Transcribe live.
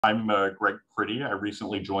I'm Greg Priddy. I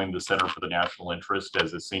recently joined the Center for the National Interest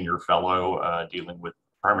as a senior fellow dealing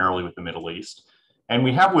primarily with the Middle East. And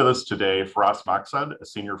we have with us today Firas Maksad, a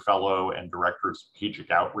senior fellow and director of strategic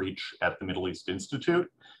outreach at the Middle East Institute,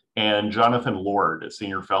 and Jonathan Lord, a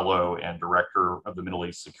senior fellow and director of the Middle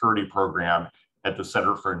East Security Program at the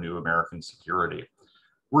Center for New American Security.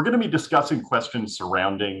 We're going to be discussing questions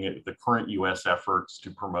surrounding the current US efforts to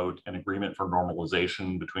promote an agreement for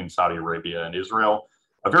normalization between Saudi Arabia and Israel.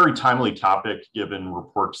 A very timely topic given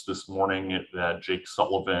reports this morning that Jake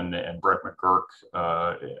Sullivan and Brett McGurk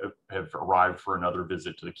have arrived for another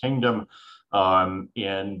visit to the kingdom. The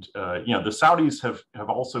Saudis have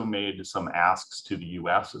also made some asks to the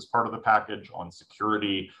US as part of the package on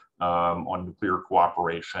security, on nuclear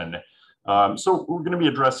cooperation. So we're going to be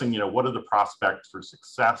addressing, what are the prospects for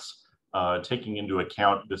success, taking into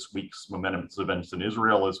account this week's momentous events in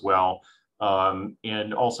Israel as well.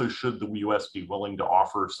 And also, should the US be willing to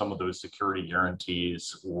offer some of those security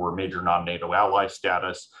guarantees or major non-NATO ally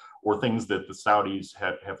status, or things that the Saudis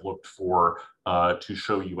have looked for to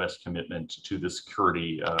show US commitment to the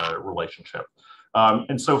security relationship.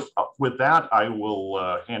 And so with that, I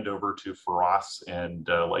will hand over to Firas and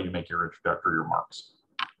let you make your introductory remarks.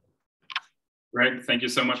 Greg, thank you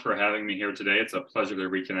so much for having me here today. It's a pleasure to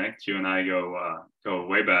reconnect. You and I go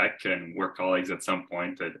way back and we're colleagues at some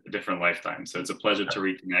point at a different lifetime. So it's a pleasure to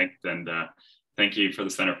reconnect, and thank you for the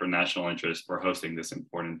Center for National Interest for hosting this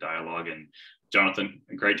important dialogue. And Jonathan,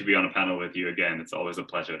 great to be on a panel with you again. It's always a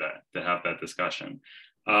pleasure to have that discussion.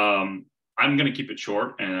 I'm going to keep it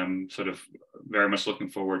short, and I'm sort of very much looking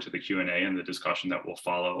forward to the Q&A and the discussion that will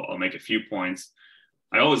follow. I'll make a few points.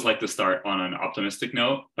 I always like to start on an optimistic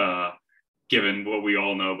note, given what we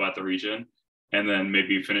all know about the region, and then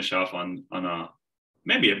maybe finish off on a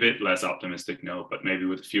maybe a bit less optimistic note, but maybe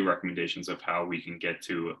with a few recommendations of how we can get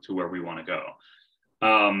to where we want to go.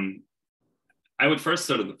 I would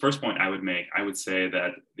the first point I would make, I would say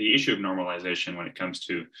that the issue of normalization when it comes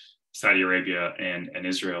to Saudi Arabia and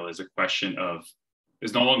Israel is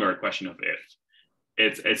no longer a question of if.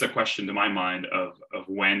 It's a question, to my mind, of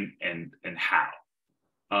when and how.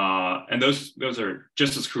 And those are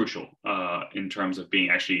just as crucial in terms of being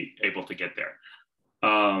actually able to get there.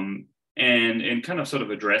 And in kind of sort of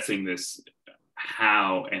addressing this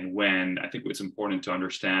how and when, I think it's important to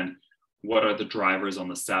understand what are the drivers on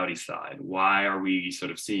the Saudi side. Why are we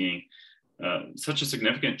sort of seeing such a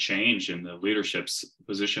significant change in the leadership's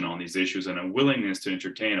position on these issues, and a willingness to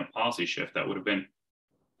entertain a policy shift that would have been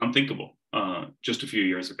unthinkable just a few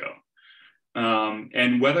years ago.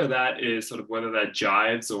 And whether that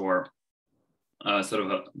jives or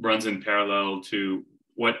runs in parallel to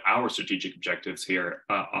what our strategic objectives here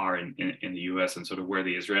are in the US, and sort of where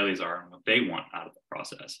the Israelis are and what they want out of the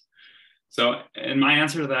process. So, and my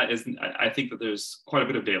answer to that is, I think that there's quite a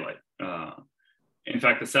bit of daylight. In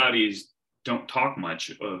fact, the Saudis don't talk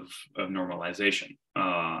much of normalization.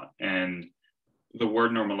 And the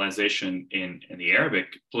word normalization in the Arabic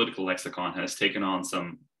political lexicon has taken on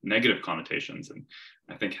some negative connotations, and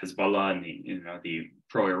I think Hezbollah and the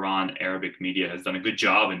pro-Iran Arabic media has done a good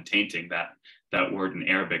job in tainting that word in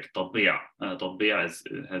Arabic. Tadbi'a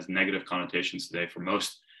has negative connotations today for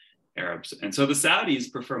most Arabs, and so the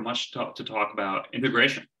Saudis prefer much to talk about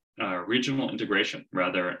integration, regional integration,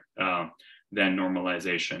 rather than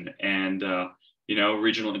normalization. And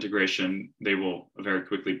regional integration, they will very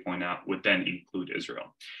quickly point out, would then include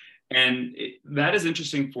Israel. And that is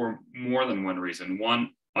interesting for more than one reason.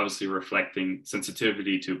 One, obviously reflecting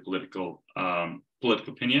sensitivity to public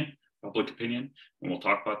opinion, and we'll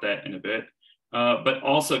talk about that in a bit, but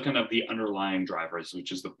also kind of the underlying drivers,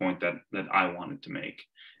 which is the point that I wanted to make.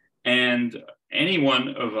 And any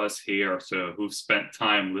one of us here, so who've spent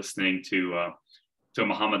time listening to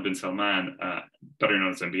Mohammed bin Salman, better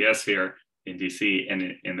known as MBS here in DC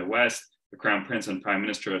and in the West, the Crown Prince and Prime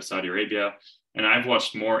Minister of Saudi Arabia, and I've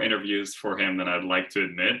watched more interviews for him than I'd like to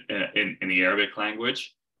admit in the Arabic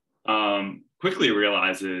language, quickly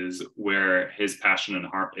realizes where his passion and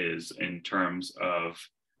heart is in terms of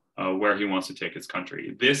where he wants to take his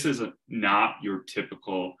country. This is not your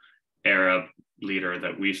typical Arab leader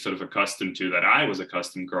that we've sort of accustomed to, that I was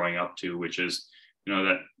accustomed growing up to, which is,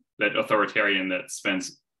 that authoritarian that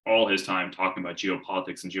spends all his time talking about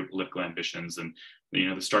geopolitics and geopolitical ambitions and,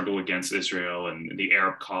 the struggle against Israel and the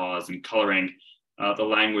Arab cause, and coloring the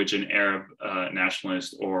language in Arab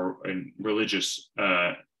nationalist or in religious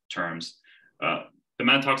terms. The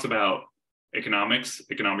man talks about economic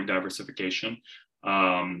diversification,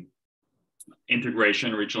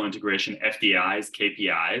 integration, regional integration, FDIs,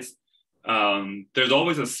 KPIs. There's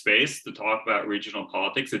always a space to talk about regional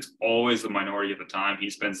politics. It's always the minority of the time. He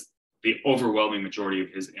spends the overwhelming majority of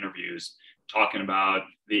his interviews talking about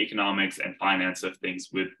the economics and finance of things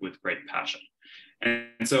with great passion.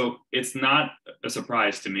 And so it's not a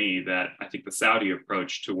surprise to me that I think the Saudi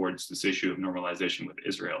approach towards this issue of normalization with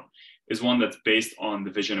Israel is one that's based on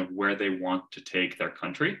the vision of where they want to take their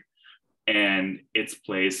country and its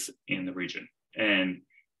place in the region. And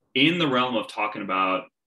in the realm of talking about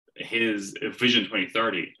his Vision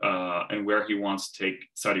 2030 and where he wants to take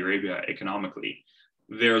Saudi Arabia economically,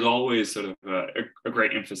 there's always sort of a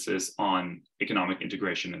great emphasis on economic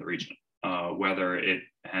integration in the region, whether it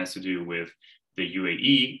has to do with the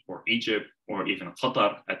UAE or Egypt or even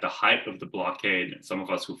Qatar at the height of the blockade. Some of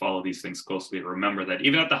us who follow these things closely remember that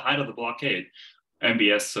even at the height of the blockade,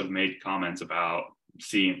 MBS have made comments about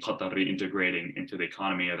seeing Qatar reintegrating into the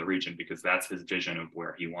economy of the region because that's his vision of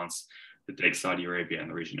where he wants to take Saudi Arabia in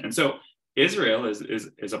the region. And so Israel is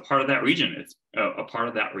a part of that region. It's a part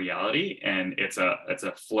of that reality, and it's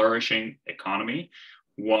a flourishing economy,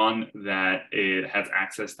 one that it has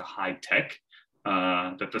access to high tech,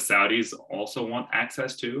 that the Saudis also want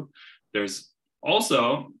access to. There's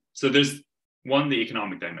also, so there's one, the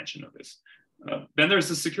economic dimension of this. Then there's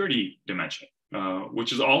the security dimension,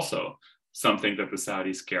 which is also something that the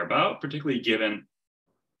Saudis care about, particularly given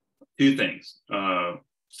two things.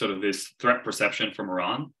 Sort of this threat perception from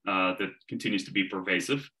Iran that continues to be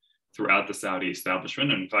pervasive throughout the Saudi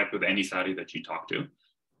establishment. And in fact, with any Saudi that you talk to,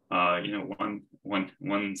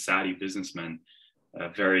 one Saudi businessman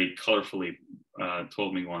very colorfully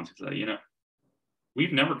told me once, he said,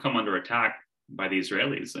 we've never come under attack by the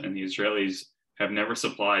Israelis, and the Israelis have never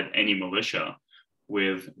supplied any militia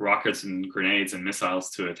with rockets and grenades and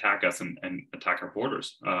missiles to attack us and attack our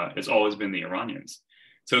borders. It's always been the Iranians.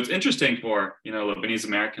 So it's interesting for, a Lebanese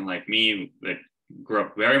American like me that grew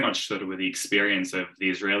up very much sort of with the experience of the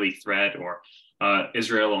Israeli threat or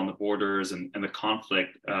Israel on the borders and the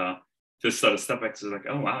conflict, to sort of step back to like,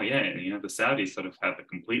 oh, wow, yeah, the Saudis sort of have a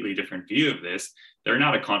completely different view of this. They're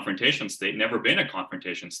not a confrontation state, never been a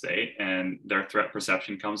confrontation state, and their threat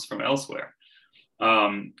perception comes from elsewhere.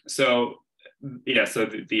 So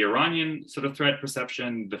the Iranian sort of threat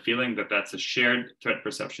perception, the feeling that that's a shared threat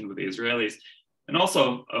perception with the Israelis, and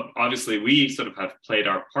also, obviously, we sort of have played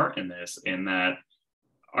our part in this, in that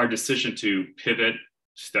our decision to pivot,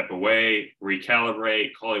 step away, recalibrate,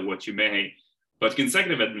 call it what you may, but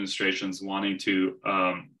consecutive administrations wanting to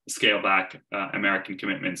scale back American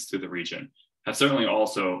commitments to the region have certainly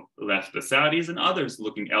also left the Saudis and others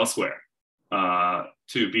looking elsewhere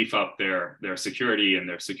to beef up their security and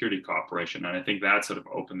their security cooperation. And I think that sort of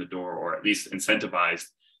opened the door, or at least incentivized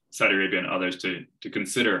Saudi Arabia and others to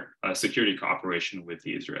consider security cooperation with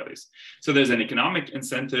the Israelis. So there's an economic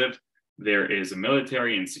incentive, there is a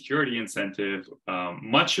military and security incentive.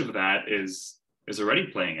 Much of that is already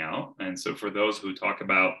playing out. And so for those who talk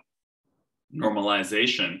about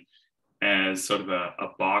normalization as sort of a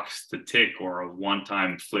box to tick or a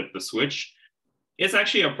one-time flip the switch, it's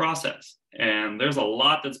actually a process. And there's a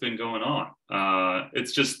lot that's been going on.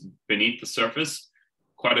 It's just beneath the surface.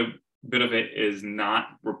 Quite a bit of it is not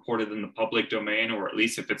reported in the public domain, or at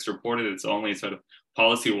least if it's reported, it's only sort of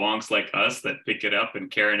policy wonks like us that pick it up and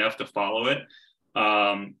care enough to follow it.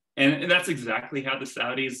 And that's exactly how the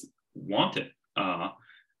Saudis want it.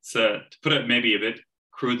 So to put it maybe a bit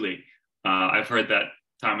crudely, I've heard that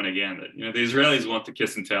time and again that, the Israelis want to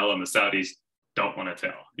kiss and tell and the Saudis don't want to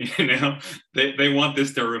tell, they want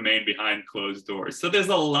this to remain behind closed doors. So there's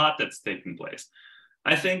a lot that's taking place.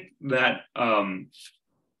 I think that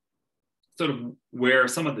sort of where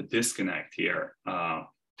some of the disconnect here, I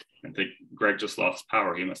think Greg just lost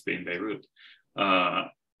power. He must be in Beirut.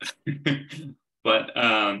 But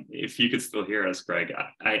if you could still hear us, Greg,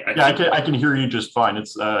 I can hear you just fine.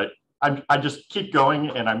 It's I just keep going,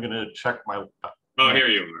 and I'm going to check my. Oh, here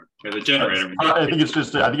you are. Yeah, the generator. I think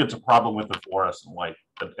it's a problem with the fluorescent light.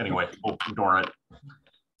 But anyway, we'll ignore it.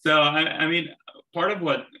 So I mean, part of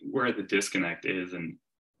where the disconnect is, and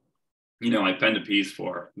I penned a piece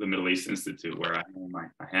for the Middle East Institute where I hung my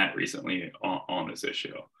hat recently on this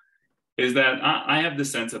issue, is that I have the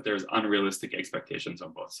sense that there's unrealistic expectations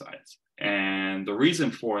on both sides. And the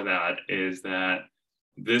reason for that is that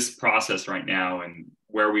this process right now and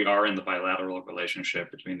where we are in the bilateral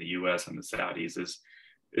relationship between the US and the Saudis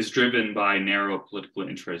is driven by narrow political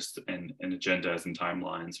interest and agendas and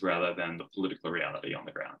timelines rather than the political reality on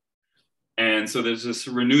the ground. And so there's this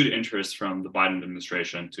renewed interest from the Biden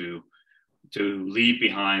administration to leave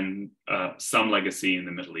behind some legacy in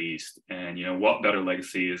the Middle East. And, what better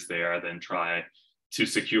legacy is there than try to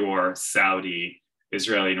secure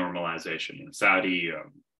Saudi-Israeli normalization? Saudi,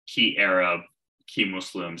 key Arab, key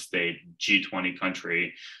Muslim state, G20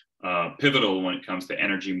 country, pivotal when it comes to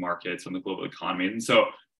energy markets and the global economy. And so,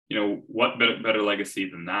 what better legacy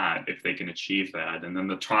than that if they can achieve that? And then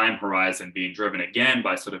the time horizon being driven again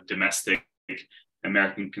by sort of domestic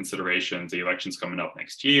American considerations, the elections coming up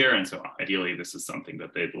next year. And so ideally, this is something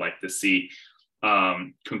that they'd like to see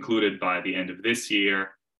concluded by the end of this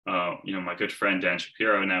year. My good friend Dan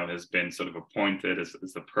Shapiro now has been sort of appointed as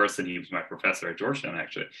the person, he was my professor at Georgetown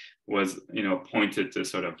actually, was appointed to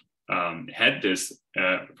sort of head this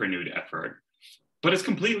renewed effort. But it's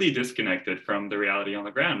completely disconnected from the reality on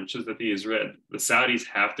the ground, which is that the Saudis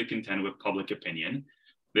have to contend with public opinion.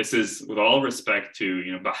 This is, with all respect to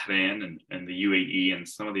Bahrain and the UAE and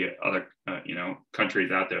some of the other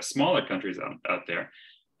countries out there, smaller countries out there.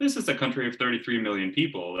 This is a country of 33 million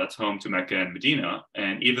people that's home to Mecca and Medina.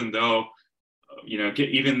 And even though,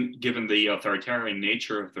 even given the authoritarian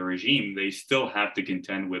nature of the regime, they still have to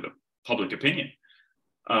contend with public opinion.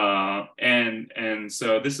 And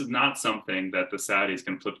so this is not something that the Saudis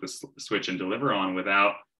can flip the switch and deliver on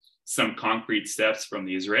without some concrete steps from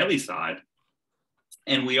the Israeli side.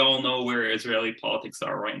 And we all know where Israeli politics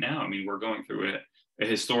are right now. I mean, we're going through a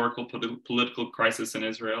historical political crisis in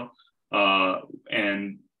Israel.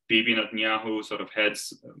 And Bibi Netanyahu sort of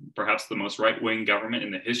heads perhaps the most right-wing government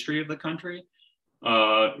in the history of the country.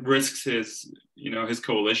 Risks his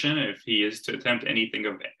coalition if he is to attempt anything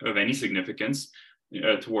of any significance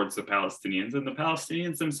towards the Palestinians. And the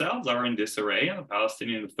Palestinians themselves are in disarray, and the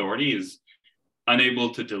Palestinian Authority is unable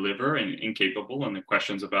to deliver and incapable, and the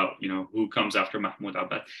questions about who comes after Mahmoud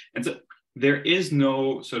Abbas. And so there is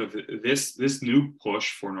no sort of this new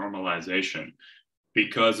push for normalization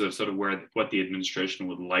because of sort of what the administration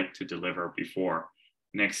would like to deliver before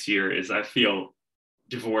next year is, I feel,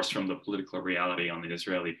 divorced from the political reality on the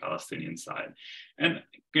Israeli-Palestinian side. And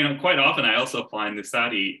quite often I also find the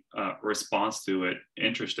Saudi response to it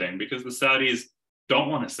interesting, because the Saudis don't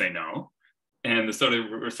want to say no. And the sort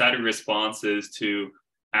of Saudi response is to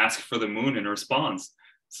ask for the moon in response.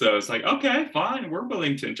 So it's like, okay, fine, we're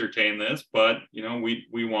willing to entertain this, but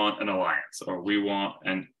we want an alliance, or we want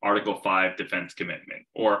an Article 5 defense commitment,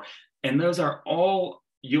 and those are all,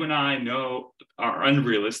 you and I know, are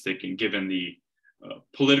unrealistic, and given the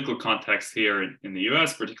political context here in the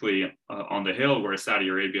US, particularly on the Hill, where Saudi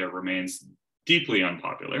Arabia remains deeply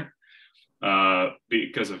unpopular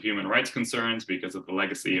because of human rights concerns, because of the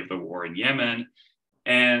legacy of the war in Yemen.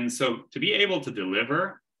 And so to be able to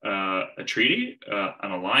deliver a treaty,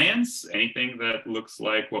 an alliance, anything that looks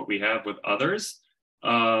like what we have with others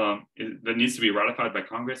that needs to be ratified by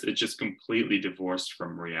Congress, it's just completely divorced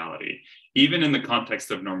from reality. Even in the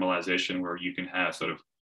context of normalization, where you can have sort of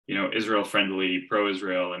Israel-friendly,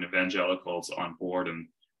 pro-Israel and evangelicals on board, and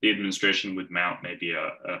the administration would mount maybe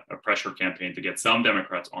a pressure campaign to get some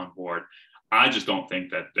Democrats on board. I just don't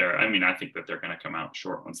think that I think that they're going to come out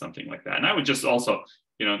short on something like that. And I would just also,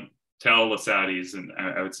 tell the Saudis, and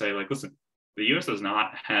I would say, listen, the US does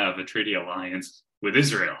not have a treaty alliance with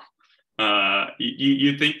Israel.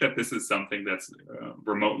 You think that this is something that's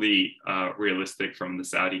remotely realistic from the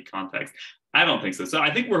Saudi context? I don't think so. So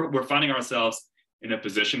I think we're finding ourselves in a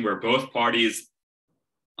position where both parties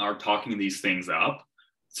are talking these things up.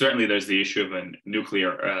 Certainly there's the issue of a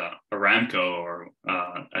nuclear Aramco, or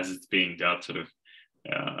as it's being dubbed, sort of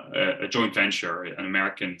a joint venture, an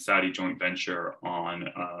American-Saudi joint venture on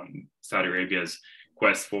Saudi Arabia's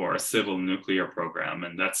quest for a civil nuclear program.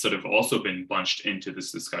 And that's sort of also been bunched into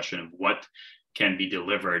this discussion of what can be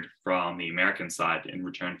delivered from the American side in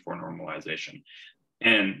return for normalization.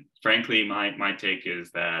 And frankly, my take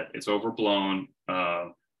is that it's overblown,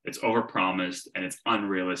 it's overpromised, and it's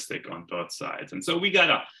unrealistic on both sides. And so we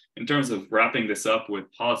gotta, in terms of wrapping this up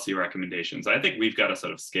with policy recommendations, I think we've got to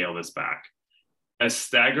sort of scale this back. A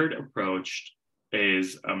staggered approach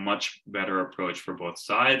is a much better approach for both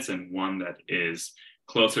sides, and one that is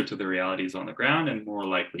closer to the realities on the ground and more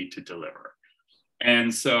likely to deliver.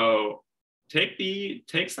 And so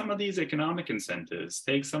take some of these economic incentives,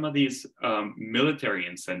 take some of these military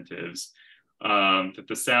incentives that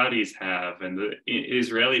the Saudis have and the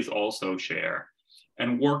Israelis also share,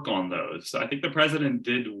 and work on those. So I think the president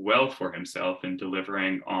did well for himself in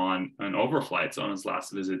delivering on overflights on his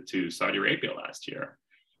last visit to Saudi Arabia last year.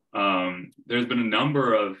 There's been a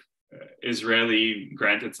number of Israeli,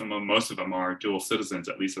 granted most of them are dual citizens,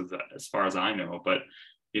 at least as far as I know, but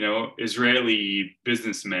Israeli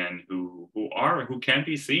businessmen who can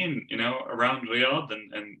be seen, around Riyadh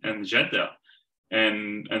and Jeddah,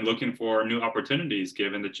 and looking for new opportunities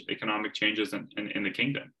given the economic changes in the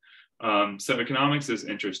kingdom. So economics is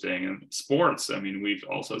interesting, and sports. I mean, we've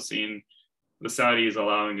also seen the Saudis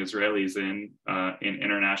allowing Israelis in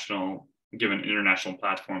international given international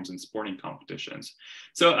platforms and sporting competitions.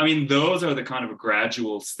 So, I mean, those are the kind of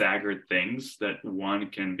gradual staggered things that one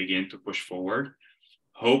can begin to push forward,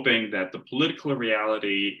 hoping that the political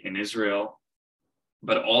reality in Israel,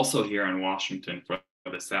 but also here in Washington for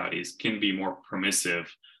the Saudis, can be more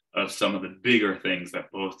permissive of some of the bigger things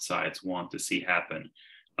that both sides want to see happen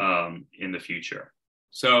in the future.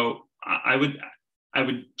 So I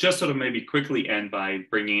would just sort of maybe quickly end by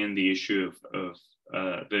bringing in the issue of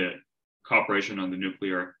the cooperation on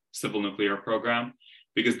the civil nuclear program,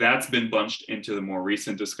 because that's been bunched into the more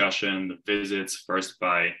recent discussion, the visits first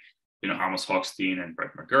by Amos Hochstein and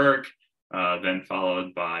Brett McGurk, then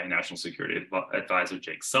followed by National Security Advisor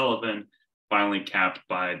Jake Sullivan, finally capped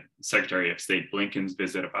by Secretary of State Blinken's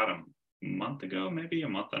visit about a month ago, maybe a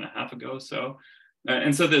month and a half ago.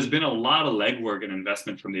 And so there's been a lot of legwork and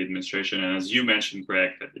investment from the administration. And as you mentioned,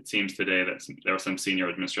 Greg, that it seems today that there are some senior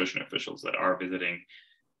administration officials that are visiting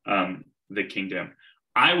the kingdom.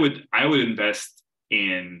 I would invest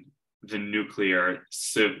in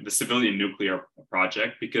the civilian nuclear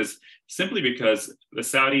project, because the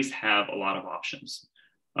Saudis have a lot of options.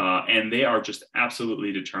 And they are just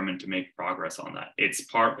absolutely determined to make progress on that. It's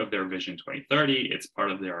part of their Vision 2030. It's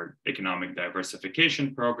part of their economic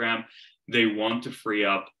diversification program. They want to free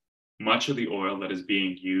up much of the oil that is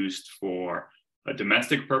being used for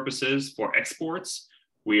domestic purposes, for exports.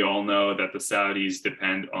 We all know that the Saudis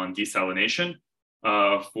depend on desalination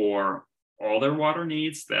for all their water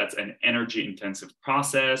needs. That's an energy-intensive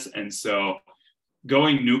process. And so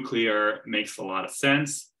going nuclear makes a lot of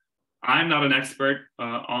sense. I'm not an expert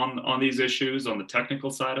on these issues, on the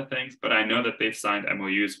technical side of things, but I know that they've signed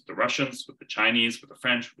MOUs with the Russians, with the Chinese, with the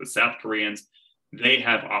French, with the South Koreans. They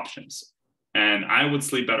have options. And I would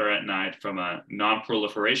sleep better at night from a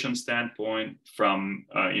non-proliferation standpoint, from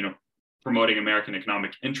promoting American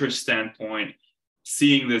economic interest standpoint,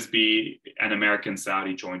 seeing this be an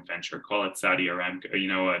American-Saudi joint venture, call it Saudi Aramco,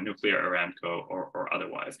 a nuclear Aramco or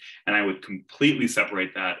otherwise. And I would completely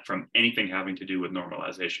separate that from anything having to do with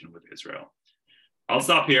normalization with Israel. I'll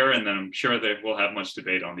stop here, and then I'm sure that we'll have much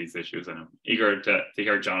debate on these issues, and I'm eager to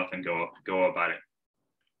hear Jonathan go about it.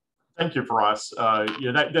 Thank you, Firas.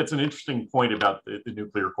 That's an interesting point about the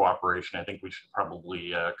nuclear cooperation. I think we should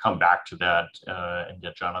probably come back to that and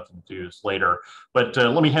get Jonathan to use later. But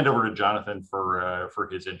let me hand over to Jonathan for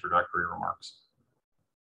his introductory remarks.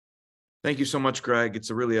 Thank you so much, Greg. It's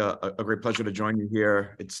really a great pleasure to join you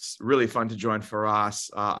here. It's really fun to join Firas.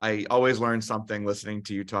 I always learn something listening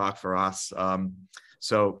to you talk, Firas.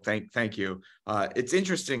 So thank you. It's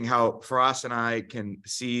interesting how Firas and I can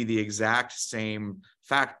see the exact same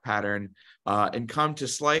fact pattern and come to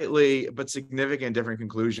slightly but significant different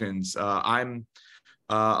conclusions. I'm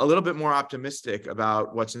a little bit more optimistic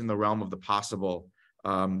about what's in the realm of the possible.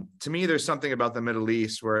 To me, there's something about the Middle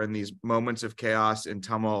East where in these moments of chaos and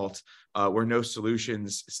tumult, where no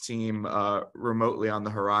solutions seem remotely on the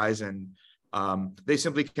horizon, they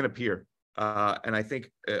simply can appear. And I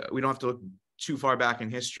think we don't have to look too far back in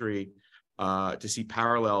history to see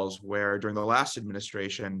parallels where during the last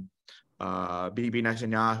administration, Bibi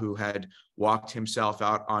Netanyahu had walked himself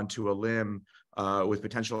out onto a limb with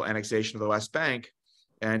potential annexation of the West Bank.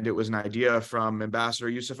 And it was an idea from Ambassador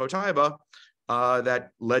Yusuf Otaiba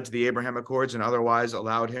that led to the Abraham Accords and otherwise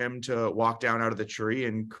allowed him to walk down out of the tree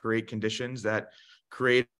and create conditions that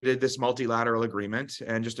created this multilateral agreement.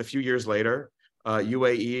 And just a few years later,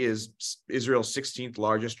 UAE is Israel's 16th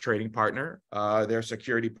largest trading partner. They're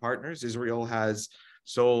security partners. Israel has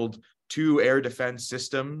sold 2 air defense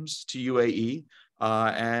systems to UAE,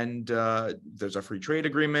 and there's a free trade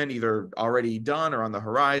agreement either already done or on the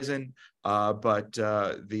horizon, but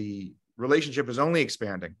the relationship is only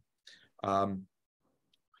expanding.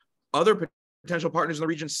 Other potential partners in the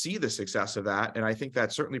region see the success of that, and I think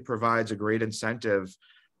that certainly provides a great incentive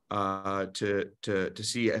to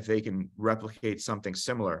see if they can replicate something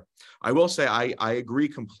similar. I will say I agree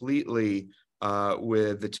completely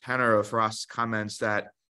with the tenor of Firas' comments that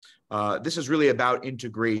this is really about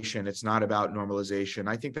integration. It's not about normalization.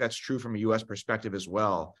 I think that's true from a U.S. perspective as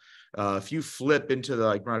well. If you flip into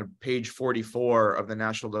the around page 44 of the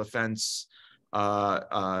National Defense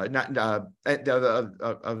of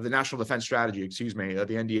the National Defense Strategy, excuse me, the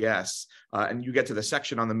NDS, and you get to the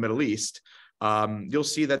section on the Middle East, you'll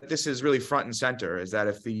see that this is really front and center, is that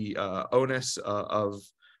if the onus of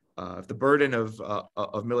the burden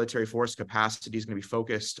of military force capacity is going to be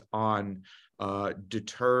focused on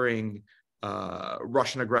deterring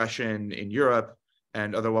Russian aggression in Europe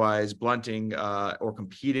and otherwise blunting or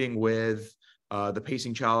competing with the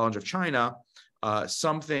pacing challenge of China,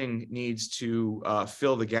 something needs to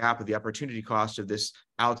fill the gap of the opportunity cost of this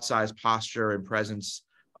outsized posture and presence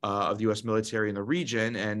of the U.S. military in the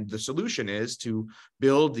region. And the solution is to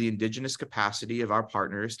build the indigenous capacity of our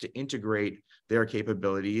partners to integrate their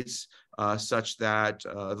capabilities such that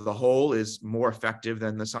the whole is more effective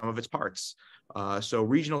than the sum of its parts. So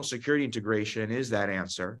regional security integration is that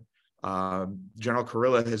answer. General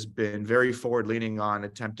Kurilla has been very forward-leaning on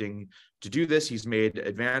attempting to do this. He's made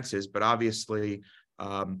advances, but obviously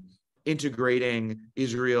integrating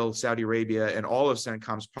Israel, Saudi Arabia, and all of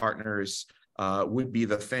CENTCOM's partners would be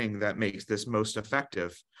the thing that makes this most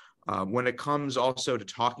effective. When it comes also to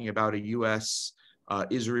talking about a U.S.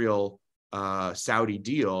 Israel Saudi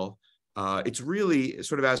deal, it's really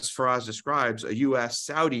sort of, as Firas describes, a U.S.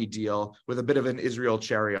 Saudi deal with a bit of an Israel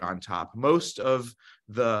cherry on top. Most of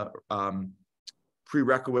the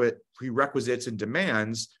prerequisites and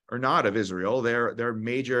demands are not of Israel. They're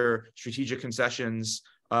major strategic concessions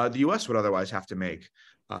the U.S. would otherwise have to make.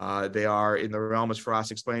 They are in the realm, as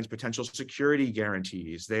Firas explains, potential security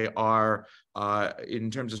guarantees. They are,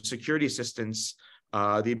 in terms of security assistance,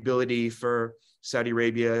 the ability for Saudi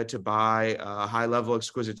Arabia to buy high-level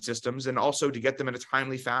exquisite systems and also to get them in a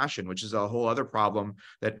timely fashion, which is a whole other problem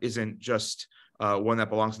that isn't just one that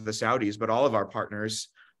belongs to the Saudis, but all of our partners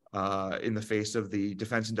in the face of the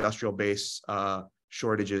defense industrial base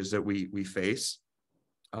shortages that we face.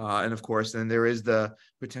 And of course, then there is the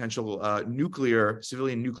potential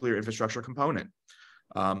civilian nuclear infrastructure component.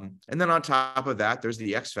 And then on top of that, there's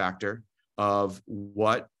the X factor of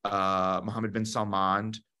what Mohammed bin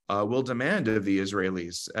Salman will demand of the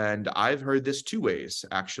Israelis. And I've heard this two ways,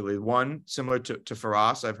 actually. One, similar to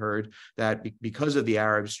Firas, I've heard that because of the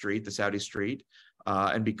Arab Street, the Saudi Street,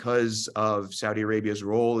 and because of Saudi Arabia's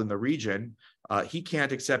role in the region, he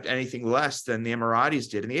can't accept anything less than the Emiratis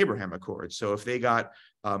did in the Abraham Accords. So if they got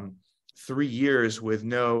 3 years with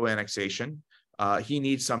no annexation, he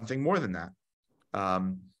needs something more than that.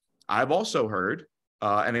 I've also heard,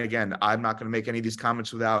 and again, I'm not going to make any of these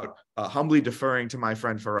comments without humbly deferring to my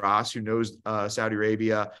friend Firas, who knows Saudi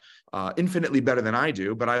Arabia infinitely better than I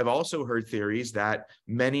do, but I've also heard theories that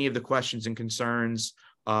many of the questions and concerns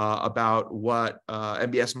about what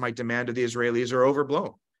MBS might demand of the Israelis are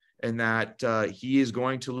overblown, and that he is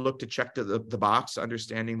going to look to check the box,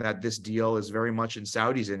 understanding that this deal is very much in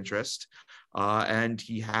Saudi's interest, and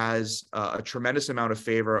he has a tremendous amount of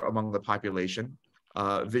favor among the population.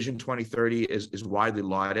 Vision 2030 is widely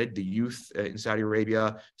lauded. The youth in Saudi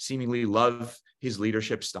Arabia seemingly love his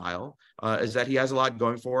leadership style, is that he has a lot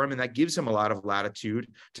going for him, and that gives him a lot of latitude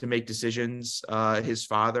to make decisions his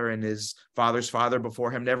father and his father's father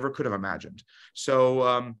before him never could have imagined.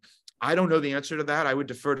 So I don't know the answer to that. I would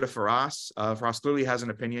defer to Firas. Firas clearly has an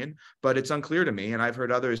opinion, but it's unclear to me, and I've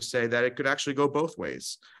heard others say that it could actually go both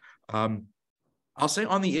ways. I'll say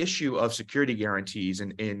on the issue of security guarantees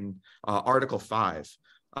in Article 5,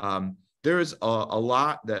 there is a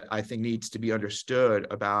lot that I think needs to be understood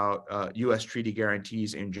about U.S. treaty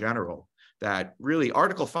guarantees in general, that really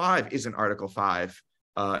Article 5 isn't Article 5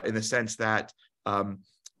 in the sense that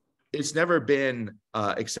it's never been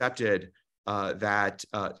accepted that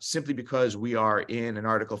simply because we are in an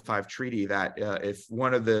Article 5 treaty, that if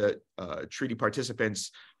one of the treaty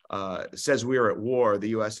participants says we are at war, the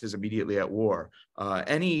U.S. is immediately at war.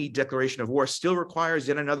 Any declaration of war still requires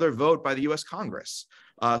yet another vote by the U.S. Congress.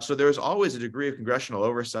 So there's always a degree of congressional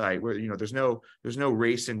oversight where there's no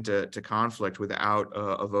race into conflict without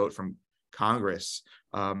a vote from Congress.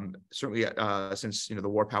 Certainly since the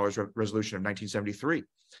War Powers Resolution of 1973.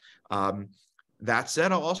 That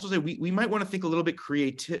said, I'll also say we might want to think a little bit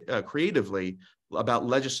creatively about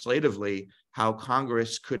legislatively how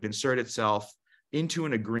Congress could insert itself into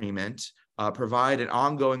an agreement, provide an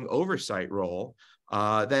ongoing oversight role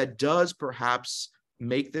that does perhaps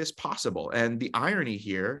make this possible. And the irony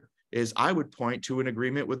here is I would point to an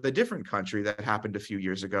agreement with a different country that happened a few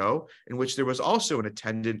years ago, in which there was also an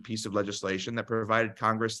attendant piece of legislation that provided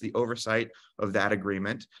Congress the oversight of that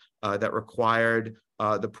agreement that required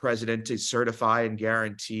the president to certify and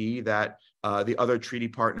guarantee that the other treaty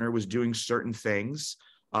partner was doing certain things.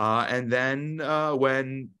 And then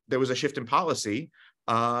when there was a shift in policy,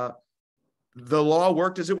 the law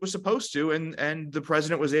worked as it was supposed to, and the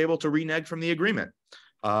president was able to renege from the agreement.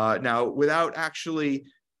 Now, without actually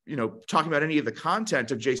talking about any of the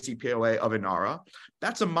content of JCPOA of INARA,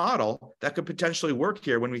 that's a model that could potentially work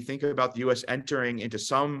here when we think about the U.S. entering into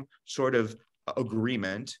some sort of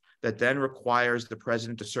agreement that then requires the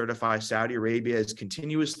president to certify Saudi Arabia as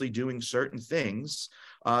continuously doing certain things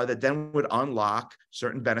that then would unlock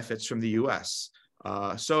certain benefits from the U.S.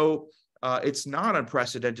 So it's not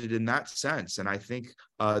unprecedented in that sense. And I think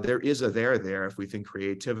there is a there if we think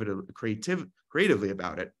creatively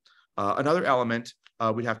about it. Another element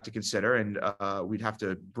we'd have to consider, and we'd have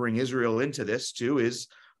to bring Israel into this too, is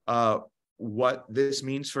what this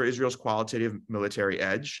means for Israel's qualitative military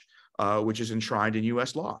edge, which is enshrined in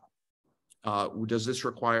U.S. law. Does this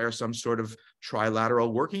require some sort of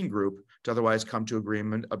trilateral working group to otherwise come to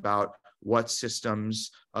agreement about what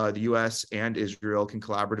systems the U.S. and Israel can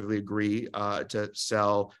collaboratively agree to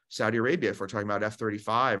sell Saudi Arabia, if we're talking about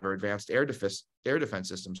F-35 or advanced air defense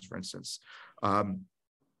systems, for instance?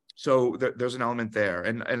 So there's an element there.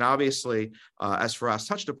 And obviously, as Firas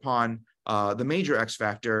touched upon, the major X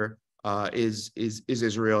factor is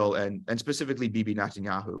Israel and specifically Bibi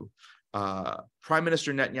Netanyahu. Prime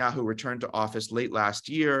Minister Netanyahu returned to office late last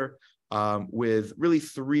year with really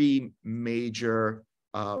three major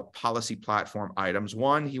policy platform items.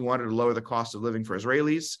 One, he wanted to lower the cost of living for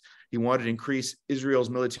Israelis. He wanted to increase Israel's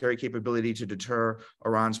military capability to deter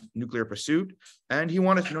Iran's nuclear pursuit. And he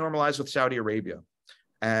wanted to normalize with Saudi Arabia.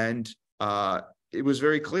 And it was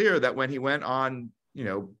very clear that when he went on,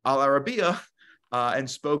 Al Arabiya and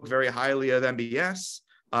spoke very highly of MBS,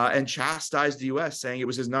 and chastised the U.S., saying it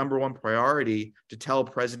was his number one priority to tell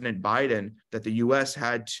President Biden that the U.S.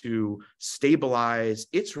 had to stabilize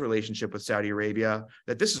its relationship with Saudi Arabia,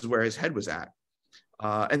 that this is where his head was at.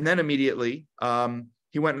 And then immediately,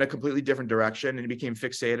 he went in a completely different direction and he became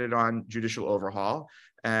fixated on judicial overhaul.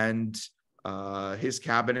 And his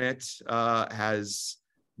cabinet has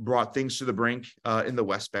brought things to the brink in the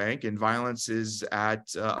West Bank, and violence is at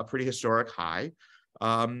a pretty historic high.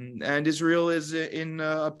 And Israel is in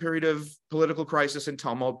a period of political crisis and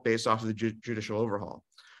tumult based off of the judicial overhaul.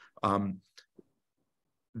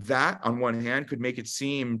 That, on one hand, could make it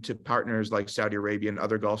seem to partners like Saudi Arabia and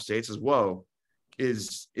other Gulf states as, whoa,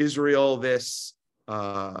 is Israel this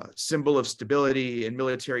symbol of stability and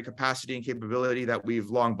military capacity and capability that we've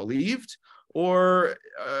long believed? Or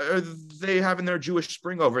are they having their Jewish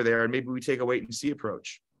spring over there and maybe we take a wait and see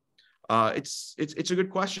approach? It's a good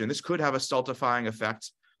question. This could have a stultifying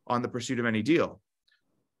effect on the pursuit of any deal.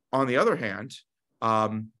 On the other hand,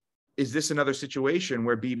 is this another situation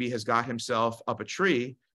where Bibi has got himself up a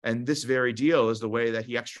tree and this very deal is the way that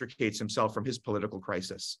he extricates himself from his political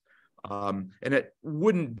crisis? And it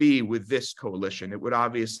wouldn't be with this coalition. It would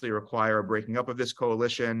obviously require a breaking up of this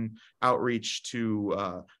coalition, outreach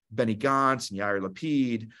to Benny Gantz and Yair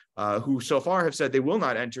Lapid, who so far have said they will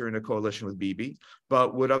not enter in a coalition with Bibi,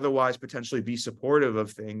 but would otherwise potentially be supportive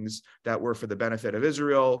of things that were for the benefit of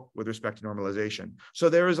Israel with respect to normalization. So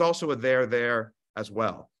there is also a there as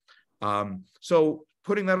well. So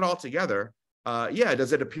putting that all together,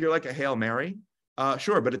 does it appear like a Hail Mary?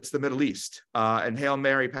 Sure, but it's the Middle East, and Hail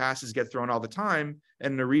Mary passes get thrown all the time.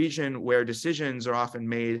 And in a region where decisions are often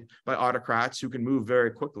made by autocrats who can move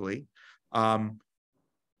very quickly,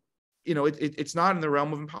 it's not in the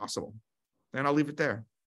realm of impossible. And I'll leave it there.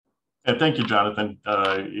 And thank you, Jonathan.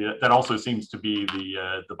 That also seems to be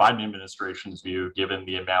the Biden administration's view, given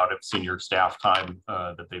the amount of senior staff time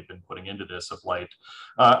that they've been putting into this of late.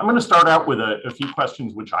 I'm going to start out with a few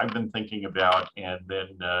questions which I've been thinking about, and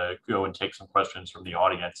then go and take some questions from the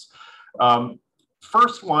audience.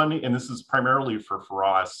 First one, and this is primarily for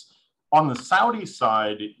Firas, on the Saudi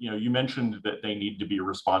side, you mentioned that they need to be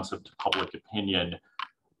responsive to public opinion.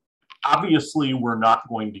 Obviously, we're not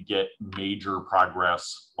going to get major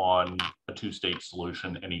progress on a two-state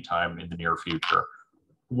solution anytime in the near future.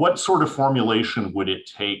 What sort of formulation would it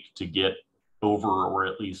take to get over or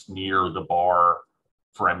at least near the bar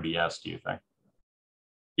for MBS, do you think?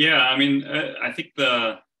 Yeah, I mean, I think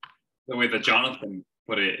the way that Jonathan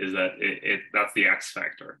put it is that that's the X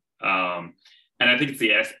factor. And I think it's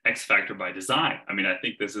the X factor by design. I mean, I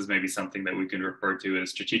think this is maybe something that we can refer to as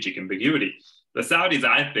strategic ambiguity. The Saudis,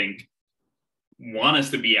 I think, want us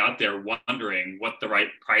to be out there wondering what the right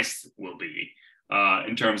price will be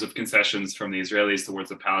in terms of concessions from the Israelis towards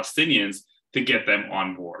the Palestinians to get them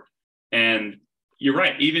on board. And you're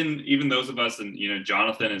right, even those of us, and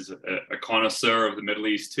Jonathan is a connoisseur of the Middle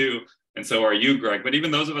East too, and so are you, Greg, but even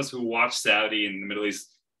those of us who watch Saudi and the Middle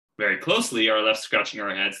East very closely are left scratching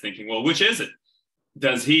our heads thinking, well, which is it?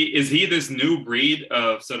 Is he this new breed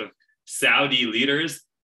of sort of Saudi leaders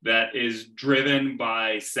that is driven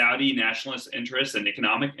by Saudi nationalist interests and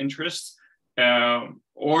economic interests?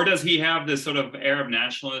 Or does he have this sort of Arab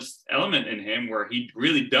nationalist element in him where he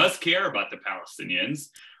really does care about the Palestinians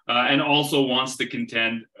and also wants to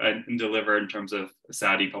contend and deliver in terms of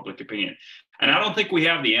Saudi public opinion? And I don't think we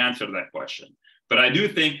have the answer to that question, but I do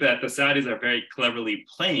think that the Saudis are very cleverly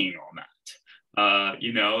playing on that.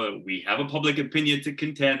 We have a public opinion to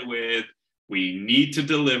contend with. We need to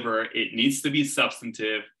deliver. It needs to be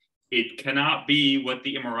substantive. it cannot be what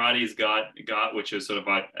the Emiratis got, which is sort of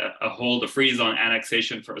a hold, a freeze on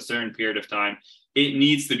annexation for a certain period of time. It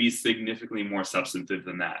needs to be significantly more substantive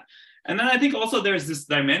than that. And then I think also there's this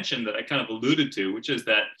dimension that I kind of alluded to, which is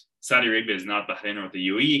that Saudi Arabia is not Bahrain or the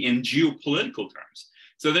UAE in geopolitical terms.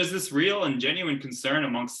 So there's this real and genuine concern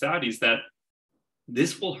amongst Saudis that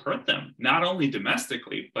this will hurt them, not only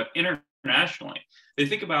domestically, but internationally. They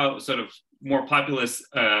think about sort of more populous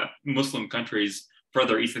Muslim countries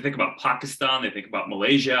further east. They think about Pakistan, they think about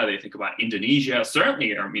Malaysia, they think about Indonesia,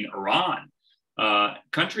 certainly, I mean, Iran,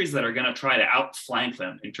 countries that are going to try to outflank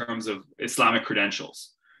them in terms of Islamic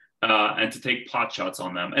credentials and to take pot shots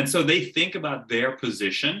on them. And so they think about their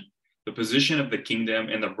position, the position of the kingdom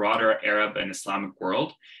in the broader Arab and Islamic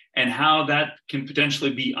world, and how that can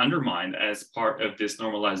potentially be undermined as part of this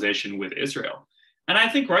normalization with Israel. And I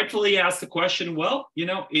think rightfully asked the question, well, you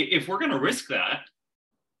know, if we're going to risk that,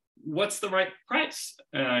 what's the right price?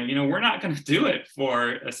 You know, we're not going to do it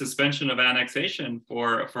for a suspension of annexation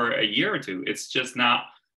for a year or two. It's just not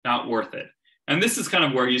worth it. And this is kind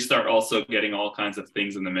of where you start also getting all kinds of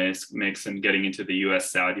things in the mix and getting into the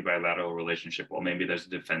US-Saudi bilateral relationship. Well, maybe there's a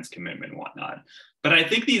defense commitment and whatnot. But I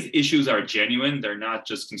think these issues are genuine. They're not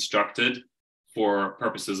just constructed for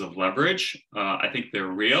purposes of leverage. I think they're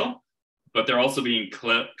real, but they're also being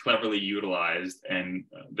cleverly utilized. And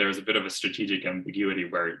there's a bit of a strategic ambiguity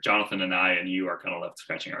where Jonathan and I and you are kind of left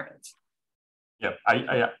scratching our heads. Yeah,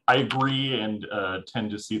 I agree, and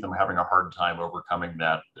tend to see them having a hard time overcoming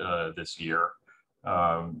that this year.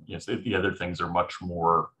 Yes, the other things are much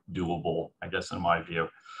more doable, I guess, in my view.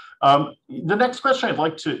 The next question I'd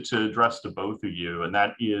like to address to both of you, and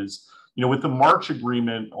that is, you know, with the March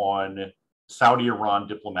agreement on Saudi-Iran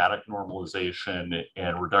diplomatic normalization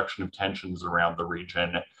and reduction of tensions around the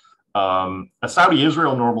region, a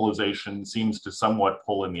Saudi-Israel normalization seems to somewhat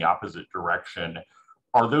pull in the opposite direction.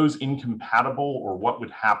 Are those incompatible, or what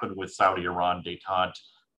would happen with Saudi-Iran détente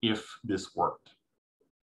if this worked?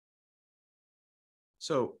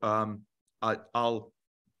 So I'll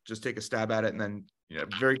just take a stab at it, and then, you know,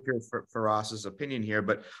 very curious for Firas' opinion here,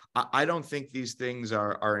 but I don't think these things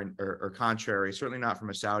are contrary, certainly not from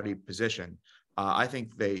a Saudi position. I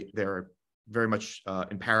think they're very much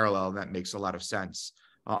in parallel, and that makes a lot of sense.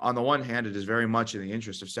 On the one hand, it is very much in the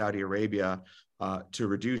interest of Saudi Arabia to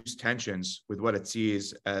reduce tensions with what it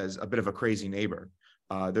sees as a bit of a crazy neighbor.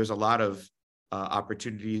 There's a lot of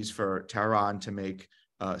opportunities for Tehran to make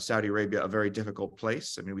Saudi Arabia a very difficult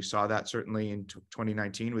place. I mean, we saw that certainly in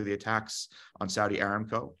 2019 with the attacks on Saudi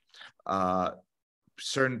Aramco.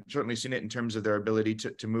 Certainly seen it in terms of their ability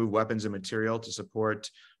to move weapons and material to support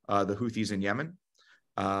the Houthis in Yemen,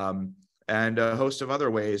 and a host of other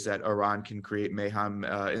ways that Iran can create mayhem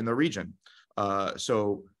in the region.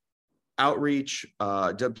 So outreach,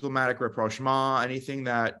 diplomatic rapprochement, anything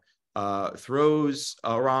that throws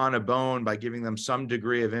Iran a bone by giving them some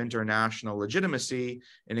degree of international legitimacy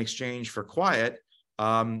in exchange for quiet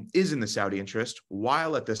is in the Saudi interest,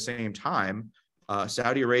 while at the same time,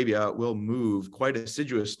 Saudi Arabia will move quite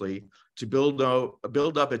assiduously to build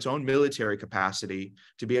up its own military capacity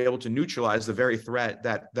to be able to neutralize the very threat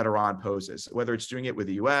that Iran poses, whether it's doing it with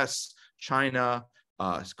the US, China,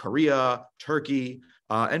 Korea, Turkey,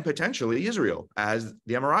 and potentially Israel, as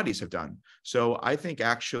the Emiratis have done. So I think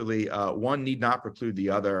actually one need not preclude the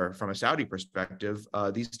other from a Saudi perspective.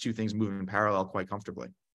 These two things move in parallel quite comfortably.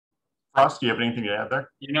 Ross, do you have anything to add there?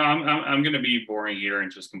 You know, I'm going to be boring here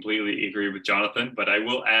and just completely agree with Jonathan, but I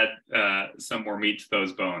will add some more meat to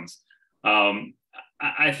those bones.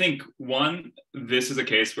 I think, one, this is a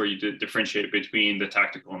case where you differentiate between the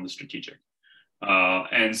tactical and the strategic.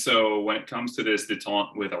 And so when it comes to this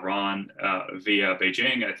détente with Iran via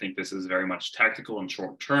Beijing, I think this is very much tactical and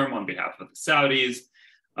short term on behalf of the Saudis.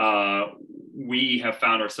 We have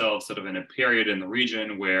found ourselves sort of in a period in the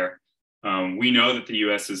region where we know that the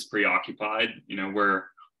US is preoccupied. You know, we're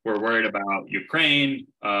worried about Ukraine.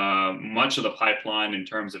 Much of the pipeline in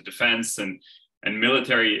terms of defense and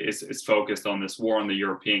military is focused on this war on the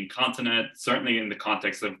European continent, certainly in the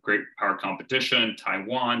context of great power competition,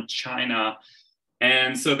 Taiwan, China.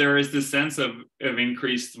 And so there is this sense of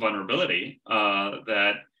increased vulnerability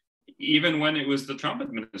that even when it was the Trump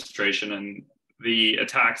administration and the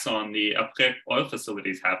attacks on the Aprek oil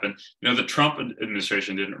facilities happened, you know, the Trump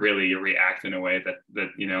administration didn't really react in a way that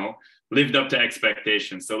you know, lived up to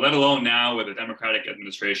expectations. So let alone now with a Democratic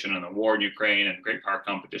administration and the war in Ukraine and great power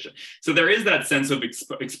competition. So there is that sense of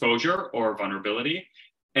exposure or vulnerability.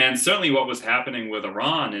 And certainly what was happening with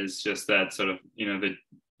Iran is just that sort of, you know,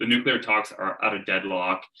 the nuclear talks are out of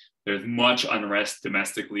deadlock. There's much unrest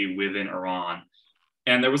domestically within Iran.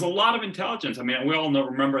 And there was a lot of intelligence. I mean, we all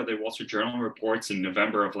remember the Wall Street Journal reports in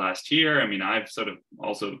November of last year. I mean, I've sort of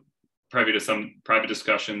also privy to some private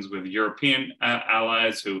discussions with European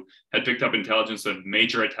allies who had picked up intelligence of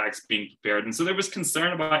major attacks being prepared. And so there was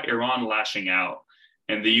concern about Iran lashing out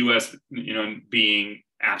and the US, being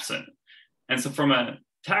absent. And so from a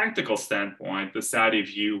tactical standpoint, the Saudi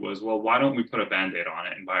view was, well, why don't we put a Band-Aid on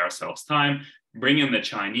it and buy ourselves time, bring in the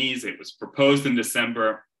Chinese. It was proposed in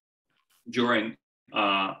December during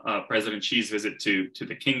President Xi's visit to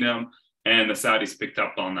the kingdom, and the Saudis picked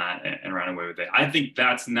up on that and ran away with it. I think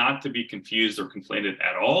that's not to be confused or conflated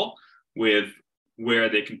at all with where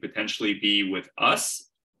they can potentially be with us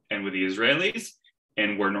and with the Israelis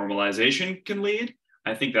and where normalization can lead.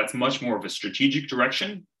 I think that's much more of a strategic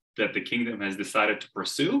direction that the kingdom has decided to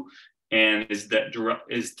pursue, and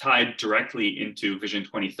is tied directly into Vision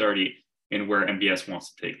 2030 and where MBS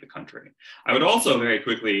wants to take the country. I would also very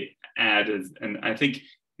quickly add, and I think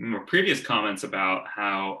previous comments about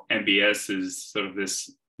how MBS is sort of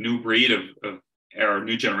this new breed or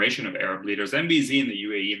new generation of Arab leaders. MBZ in the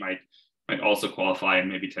UAE might also qualify, and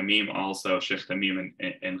maybe Tamim also, Sheikh Tamim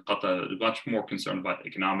in Qatar, much more concerned about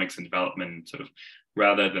economics and development sort of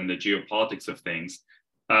rather than the geopolitics of things,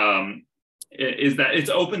 is that it's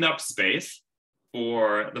opened up space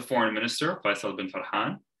for the foreign minister, Faisal bin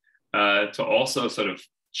Farhan, to also sort of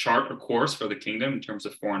chart a course for the kingdom in terms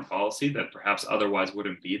of foreign policy that perhaps otherwise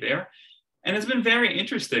wouldn't be there. And it's been very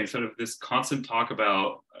interesting, sort of this constant talk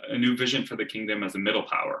about a new vision for the kingdom as a middle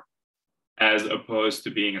power, as opposed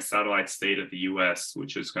to being a satellite state of the US,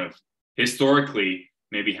 which is kind of historically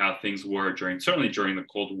maybe how things were certainly during the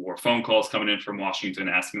Cold War. Phone calls coming in from Washington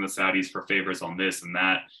asking the Saudis for favors on this and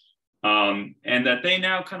that. And that they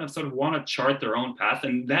now kind of sort of want to chart their own path.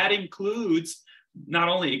 And that includes not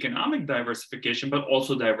only economic diversification, but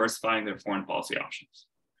also diversifying their foreign policy options.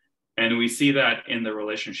 And we see that in the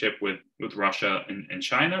relationship with Russia and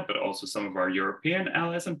China, but also some of our European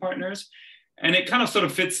allies and partners. And it kind of sort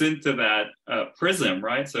of fits into that prism,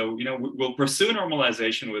 right? So, we'll pursue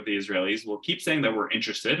normalization with the Israelis. We'll keep saying that we're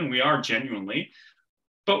interested, and we are genuinely,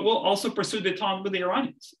 but we'll also pursue détente with the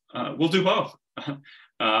Iranians. We'll do both.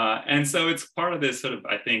 And so it's part of this sort of,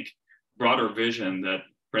 I think, broader vision that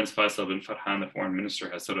Prince Faisal bin Farhan, the foreign minister,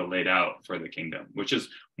 has sort of laid out for the kingdom, which is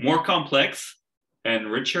more complex and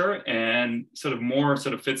richer and sort of more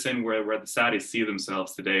sort of fits in where the Saudis see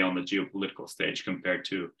themselves today on the geopolitical stage compared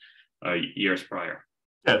to years prior.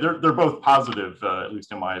 Yeah, they're both positive, at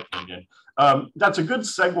least in my opinion. That's a good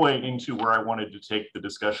segue into where I wanted to take the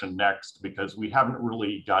discussion next, because we haven't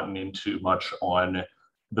really gotten into much on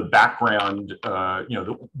the background.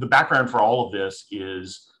 The background for all of this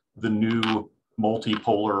is the new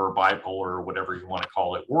multipolar or bipolar, or whatever you want to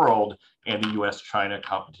call it, world, and the US-China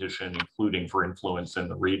competition, including for influence in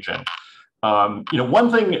the region.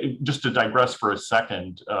 One thing, just to digress for a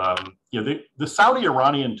second, the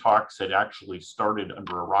Saudi-Iranian talks had actually started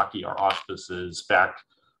under Iraqi auspices back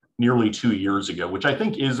nearly 2 years ago, which I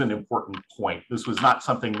think is an important point. This was not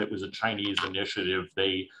something that was a Chinese initiative.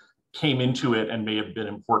 They came into it and may have been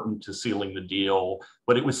important to sealing the deal,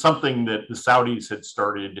 but it was something that the Saudis had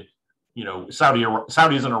started.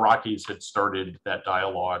 Saudis and Iraqis had started that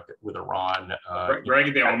dialogue with Iran.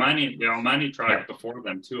 Greg, the Omani tried before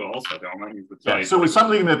them too. Also, the Omanis would tell you. So it was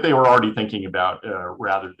something that they were already thinking about,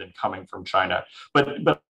 rather than coming from China.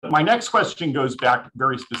 But my next question goes back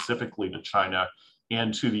very specifically to China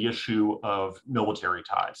and to the issue of military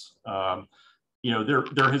ties.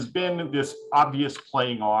 There has been this obvious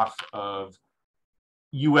playing off of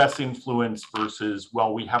U.S. influence versus,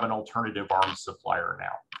 well, we have an alternative arms supplier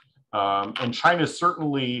now. And China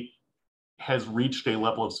certainly has reached a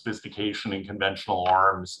level of sophistication in conventional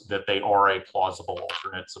arms that they are a plausible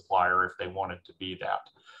alternate supplier if they wanted to be that.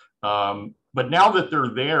 But now that they're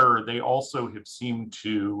there, they also have seemed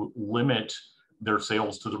to limit their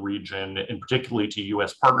sales to the region, and particularly to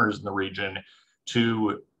US partners in the region,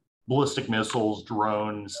 to ballistic missiles,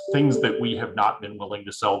 drones, things that we have not been willing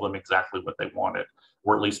to sell them exactly what they wanted,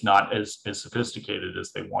 or at least not as sophisticated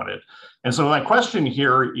as they wanted. And so my question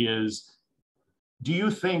here is, do you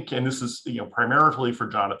think, and this is primarily for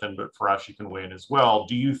Jonathan, but for us, you can weigh in as well,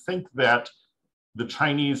 do you think that the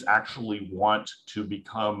Chinese actually want to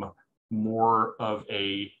become more of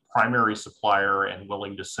a primary supplier and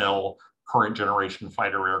willing to sell current generation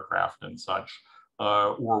fighter aircraft and such,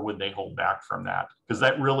 or would they hold back from that? Because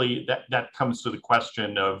that comes to the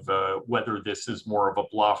question of whether this is more of a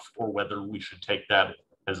bluff or whether we should take that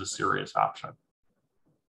as a serious option.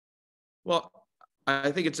 Well,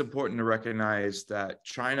 I think it's important to recognize that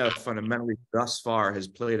China fundamentally thus far has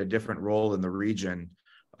played a different role in the region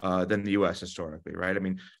than the U.S. historically, right? I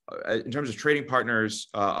mean, in terms of trading partners,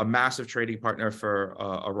 a massive trading partner for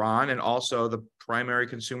Iran, and also the primary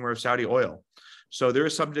consumer of Saudi oil. So there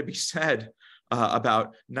is something to be said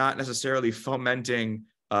about not necessarily fomenting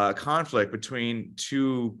conflict between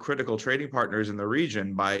two critical trading partners in the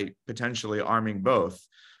region by potentially arming both.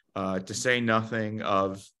 To say nothing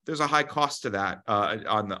of, there's a high cost to that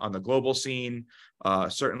on the global scene,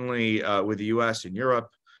 certainly with the U.S. and Europe.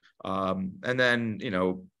 And then,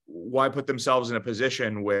 why put themselves in a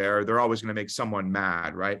position where they're always going to make someone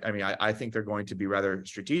mad, right? I mean, I think they're going to be rather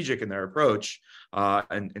strategic in their approach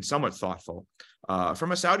and somewhat thoughtful.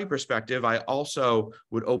 From a Saudi perspective, I also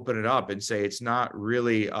would open it up and say it's not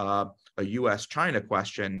really a U.S.-China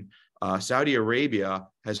question. Saudi Arabia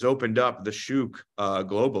has opened up the shuk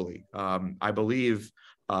globally. I believe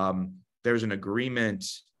there's an agreement.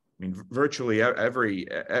 I mean, virtually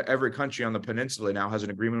every country on the peninsula now has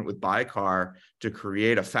an agreement with Baykar to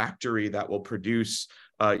create a factory that will produce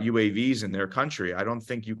UAVs in their country. I don't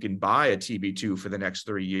think you can buy a TB2 for the next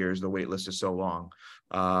 3 years. The wait list is so long.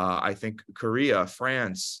 I think Korea,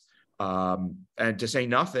 France, and to say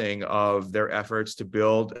nothing of their efforts to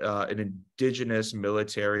build an indigenous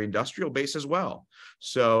military industrial base as well.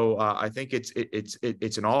 So I think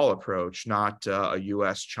it's an all approach, not a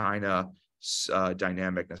U.S.-China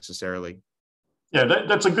dynamic necessarily. Yeah,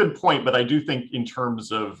 that's a good point. But I do think in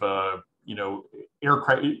terms of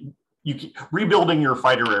aircraft, rebuilding your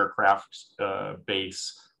fighter aircraft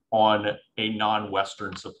base on a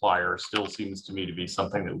non-Western supplier still seems to me to be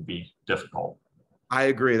something that would be difficult. I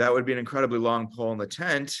agree. That would be an incredibly long pole in the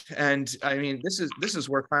tent. And I mean, this is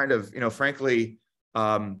where kind of, frankly,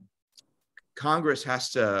 Congress has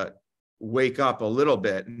to wake up a little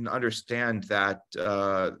bit and understand that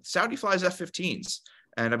Saudi flies F-15s.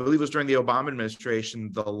 And I believe it was during the Obama administration,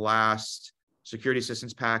 the last security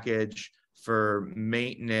assistance package for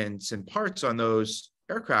maintenance and parts on those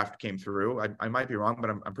aircraft came through. I might be wrong, but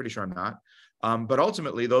I'm pretty sure I'm not. But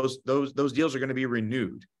ultimately, those deals are going to be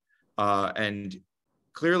renewed. And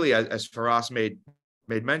clearly, as Firas made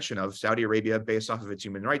mention of, Saudi Arabia, based off of its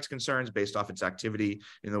human rights concerns, based off its activity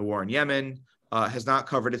in the war in Yemen, has not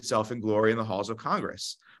covered itself in glory in the halls of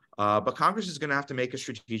Congress. But Congress is going to have to make a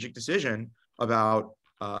strategic decision about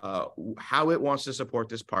how it wants to support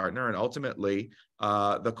this partner, and ultimately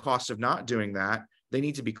the cost of not doing that. They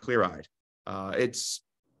need to be clear-eyed.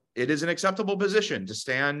 It is an acceptable position to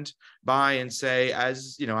stand by and say,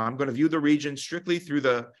 I'm going to view the region strictly through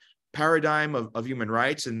the paradigm of human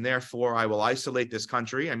rights, and therefore I will isolate this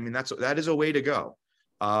country. I mean, that is a way to go.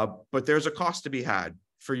 But there's a cost to be had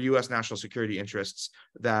for U.S. national security interests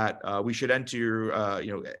that we should enter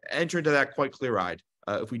into that quite clear-eyed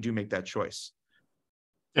if we do make that choice.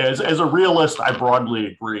 As a realist, I broadly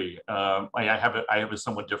agree. I have a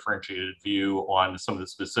somewhat differentiated view on some of the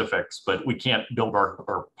specifics, but we can't build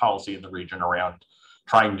our policy in the region around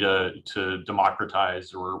trying to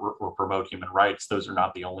democratize or promote human rights. Those are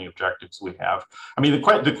not the only objectives we have. I mean,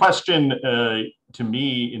 the question to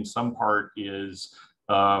me, in some part, is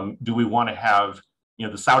do we want to have, the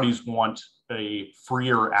Saudis want a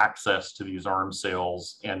freer access to these arms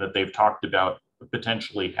sales, and that they've talked about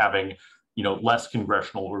potentially having less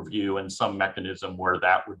congressional review and some mechanism where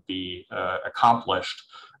that would be accomplished.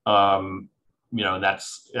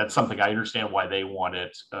 That's something I understand why they want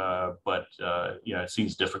it, but it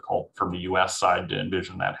seems difficult from the U.S. side to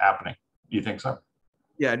envision that happening. Do you think so?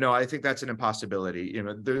 Yeah, no, I think that's an impossibility.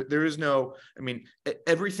 There is no,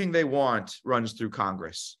 everything they want runs through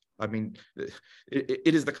Congress. I mean,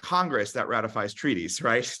 it is the Congress that ratifies treaties,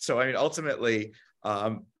 right? So, ultimately,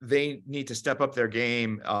 they need to step up their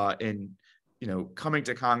game in coming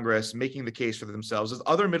to Congress, making the case for themselves, as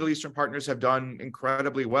other Middle Eastern partners have done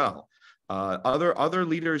incredibly well. Other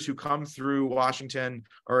leaders who come through Washington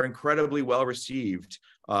are incredibly well received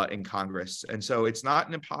in Congress. And so it's not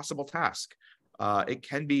an impossible task. It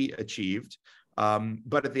can be achieved.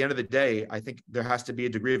 But at the end of the day, I think there has to be a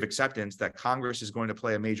degree of acceptance that Congress is going to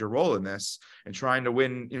play a major role in this, and trying to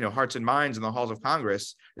win, hearts and minds in the halls of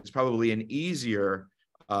Congress is probably an easier,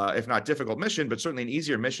 if not difficult mission, but certainly an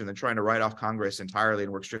easier mission than trying to write off Congress entirely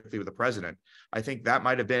and work strictly with the president. I think that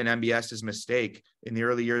might have been MBS's mistake in the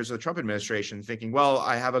early years of the Trump administration, thinking, well,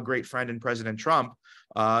 I have a great friend in President Trump,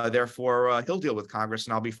 therefore he'll deal with Congress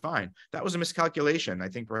and I'll be fine. That was a miscalculation. I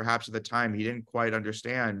think perhaps at the time he didn't quite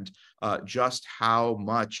understand just how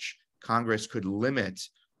much Congress could limit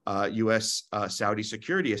U.S. Saudi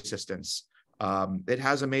security assistance. It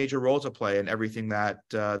has a major role to play in everything that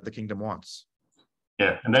the kingdom wants.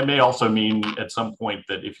 Yeah, and that may also mean at some point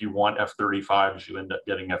that if you want F-35s, you end up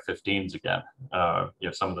getting F-15s again. You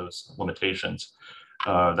have some of those limitations.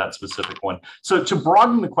 that specific one. So to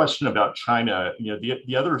broaden the question about China,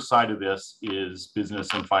 the other side of this is business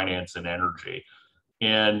and finance and energy.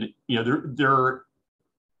 And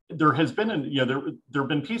there has been there have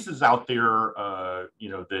been pieces out there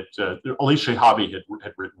that Alicia Hobby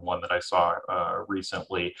had written one that I saw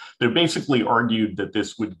recently that basically argued that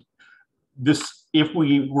if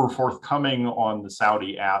we were forthcoming on the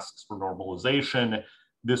Saudi asks for normalization,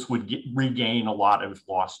 this would regain a lot of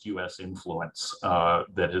lost U.S. influence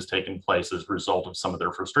that has taken place as a result of some of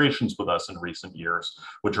their frustrations with us in recent years,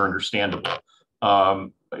 which are understandable.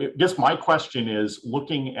 I guess my question is,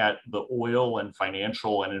 looking at the oil and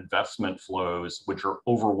financial and investment flows, which are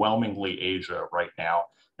overwhelmingly Asia right now,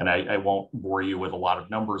 and I won't bore you with a lot of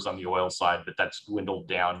numbers on the oil side, but that's dwindled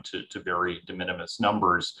down to very de minimis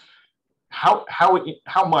numbers. How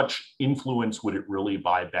much influence would it really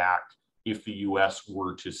buy back if the U.S.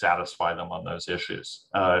 were to satisfy them on those issues?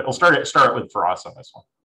 I'll start with Firas on this one.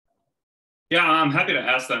 Yeah, I'm happy to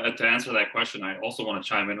answer that question. I also want to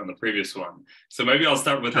chime in on the previous one. So maybe I'll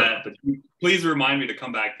start with that, but please remind me to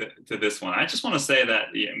come back to this one. I just want to say that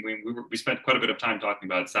we spent quite a bit of time talking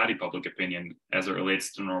about Saudi public opinion as it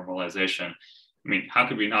relates to normalization. I mean, how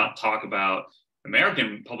could we not talk about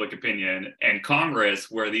American public opinion and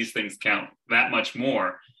Congress, where these things count that much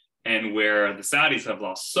more, and where the Saudis have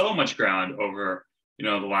lost so much ground over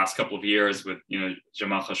the last couple of years with,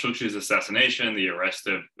 Jamal Khashoggi's assassination, the arrest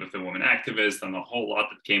of the woman activist, and the whole lot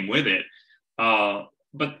that came with it.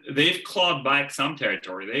 But they've clawed back some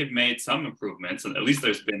territory. They've made some improvements, and at least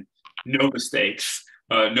there's been no mistakes,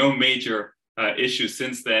 no major issues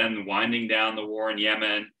since then, winding down the war in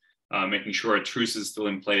Yemen, making sure a truce is still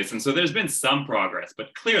in place. And so there's been some progress,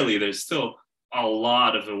 but clearly there's still a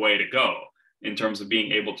lot of the way to go in terms of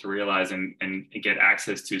being able to realize and get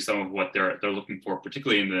access to some of what they're looking for,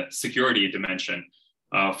 particularly in the security dimension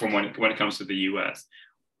from when it comes to the US.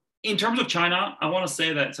 In terms of China, I want to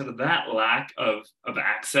say that sort of that lack of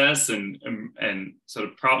access and sort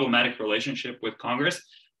of problematic relationship with Congress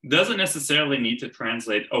doesn't necessarily need to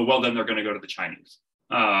translate, oh, well, then they're going to go to the Chinese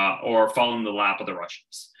or fall in the lap of the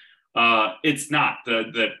Russians. It's not.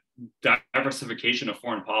 The diversification of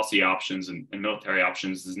foreign policy options and military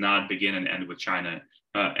options does not begin and end with China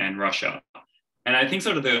and Russia. And I think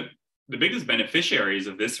sort of the biggest beneficiaries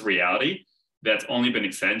of this reality that's only been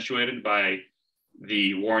accentuated by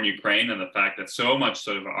the war in Ukraine and the fact that so much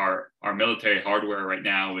sort of our military hardware right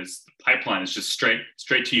now is the pipeline is just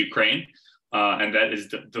straight to Ukraine. And that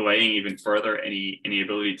is delaying even further any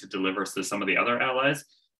ability to deliver to some of the other allies.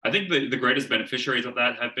 I think the greatest beneficiaries of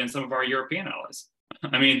that have been some of our European allies.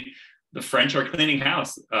 I mean, the French are cleaning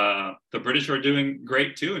house. The British are doing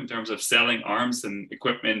great too in terms of selling arms and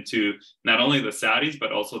equipment to not only the Saudis,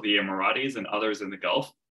 but also the Emiratis and others in the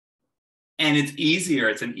Gulf. And it's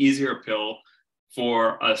an easier pill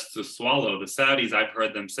for us to swallow. The Saudis, I've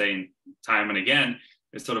heard them saying time and again,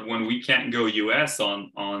 is sort of when we can't go US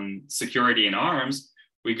on security and arms,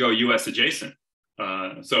 we go US adjacent.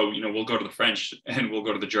 So we'll go to the French and we'll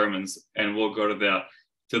go to the Germans and we'll go to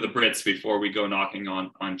the Brits before we go knocking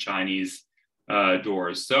on Chinese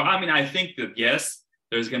doors. So I mean, I think that yes,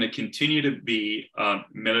 there's going to continue to be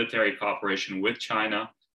military cooperation with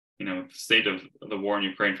China. The state of the war in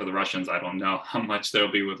Ukraine for the Russians, I don't know how much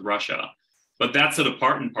there'll be with Russia, but that's sort of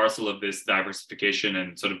part and parcel of this diversification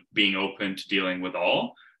and sort of being open to dealing with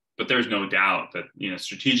all. But there's no doubt that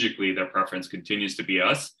strategically their preference continues to be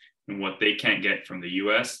us. And what they can't get from the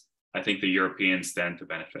US, I think the Europeans stand to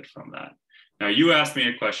benefit from that. Now, you asked me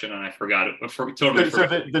a question and I forgot it. Totally so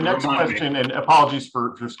the next question, and apologies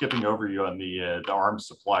for skipping over you on the arms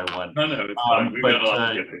supply one. No, it's fine. We've got a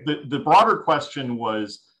lot to get to. The broader question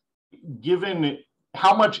was, given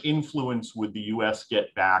how much influence would the US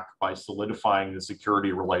get back by solidifying the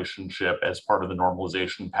security relationship as part of the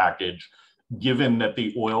normalization package, given that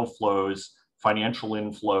the oil flows, financial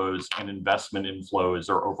inflows, and investment inflows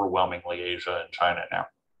are overwhelmingly Asia and China now?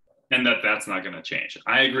 And that's not going to change.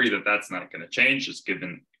 I agree that that's not going to change, just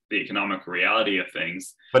given the economic reality of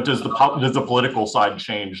things. But does the political side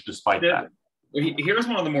change despite that? Here's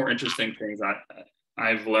one of the more interesting things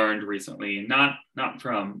I've learned recently, not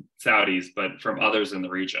from Saudis, but from others in the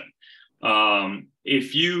region.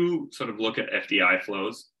 If you sort of look at FDI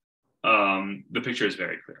flows, the picture is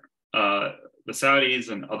very clear. The Saudis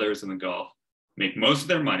and others in the Gulf make most of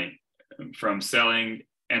their money from selling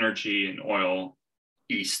energy and oil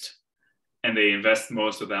east, and they invest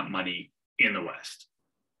most of that money in the West,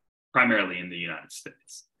 primarily in the United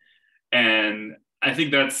States. And I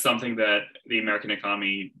think that's something that the American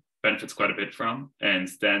economy benefits quite a bit from and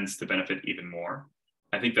stands to benefit even more.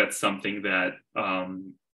 I think that's something that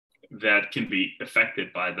that can be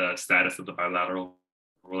affected by the status of the bilateral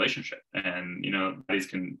relationship, and these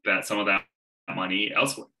can that some of that money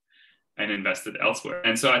elsewhere and invested elsewhere.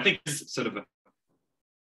 And so I think it's sort of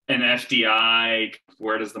an FDI,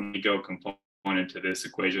 where does the money go component to this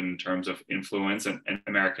equation in terms of influence and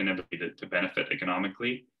American ability to benefit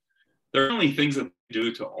economically. There are only things that we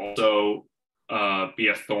do to also be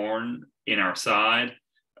a thorn in our side.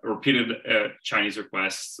 Repeated Chinese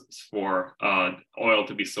requests for oil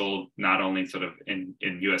to be sold not only sort of in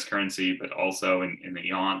US currency, but also in the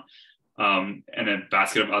yuan, and a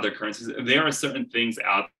basket of other currencies. There are certain things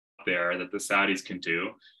out there that the Saudis can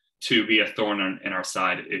do to be a thorn in our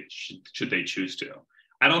side should they choose to.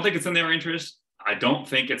 I don't think it's in their interest. I don't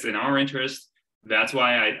think it's in our interest. That's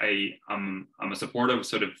why I'm a supporter of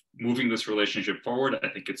sort of moving this relationship forward. I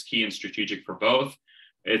think it's key and strategic for both.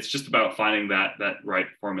 It's just about finding that right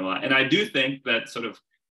formula. And I do think that sort of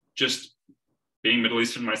just being Middle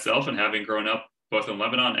Eastern myself and having grown up both in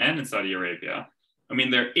Lebanon and in Saudi Arabia, I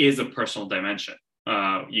mean, there is a personal dimension.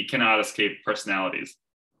 You cannot escape personalities,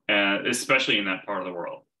 especially in that part of the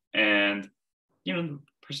world. And, the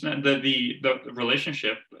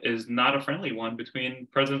relationship is not a friendly one between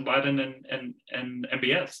President Biden and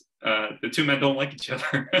MBS. The two men don't like each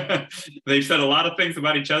other. They've said a lot of things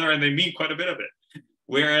about each other, and they mean quite a bit of it.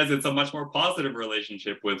 Whereas it's a much more positive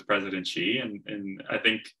relationship with President Xi. And I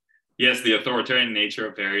think, yes, the authoritarian nature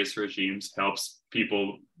of various regimes helps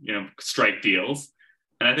people, strike deals.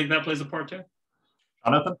 And I think that plays a part too.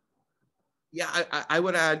 Jonathan? Yeah, I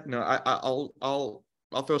would add,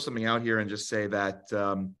 I'll throw something out here and just say that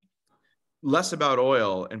less about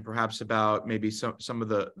oil and perhaps about maybe some of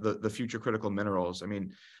the future critical minerals. I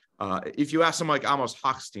mean, if you ask someone like Amos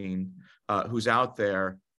Hochstein, who's out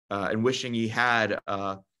there and wishing he had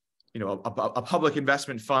a public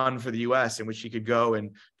investment fund for the U.S. in which he could go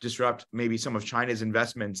and disrupt maybe some of China's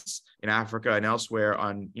investments in Africa and elsewhere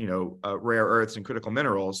on rare earths and critical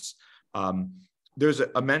minerals, there's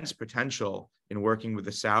immense potential in working with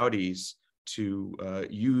the Saudis to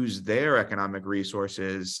use their economic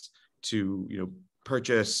resources to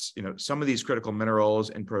purchase some of these critical minerals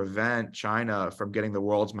and prevent China from getting the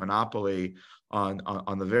world's monopoly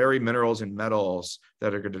on the very minerals and metals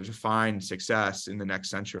that are going to define success in the next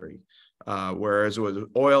century. Whereas with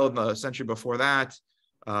oil in the century before that,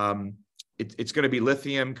 it's going to be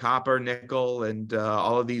lithium, copper, nickel, and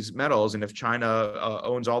all of these metals. And if China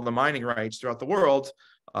owns all the mining rights throughout the world,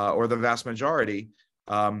 or the vast majority,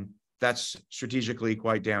 that's strategically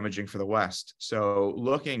quite damaging for the West. So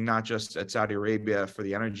looking not just at Saudi Arabia for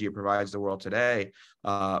the energy it provides the world today,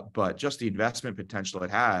 but just the investment potential it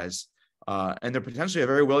has. And they're potentially a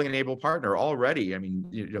very willing and able partner already. I mean,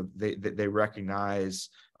 they recognize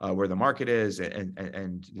where the market is,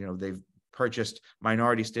 and they've purchased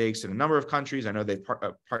minority stakes in a number of countries. I know they've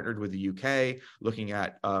partnered with the UK, looking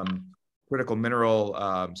at critical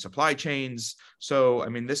mineral supply chains. So, I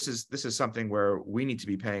mean, this is something where we need to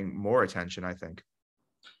be paying more attention, I think.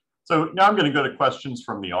 So now I'm going to go to questions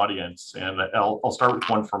from the audience, and I'll start with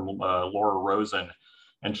one from Laura Rosen.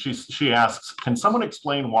 And she asks, can someone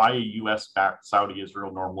explain why a US-backed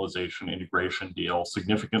Saudi-Israel normalization integration deal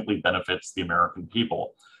significantly benefits the American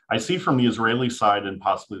people? I see from the Israeli side and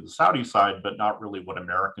possibly the Saudi side, but not really what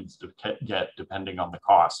Americans get depending on the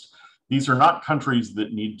cost. These are not countries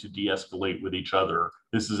that need to de-escalate with each other.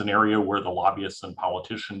 This is an area where the lobbyists and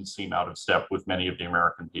politicians seem out of step with many of the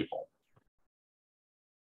American people.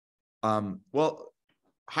 Well,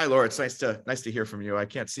 hi, Laura. It's nice to hear from you. I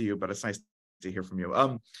can't see you, but it's nice to hear from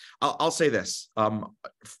you. I'll say this.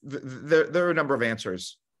 There are a number of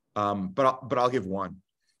answers, but I'll give one.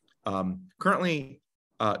 Currently,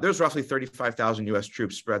 there's roughly 35,000 U.S.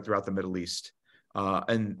 troops spread throughout the Middle East,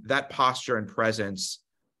 and that posture and presence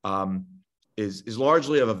is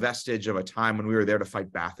largely of a vestige of a time when we were there to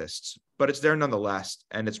fight Baathists, but it's there nonetheless,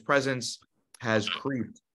 and its presence has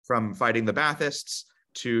creeped from fighting the Baathists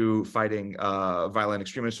to fighting violent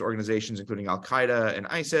extremist organizations, including Al-Qaeda and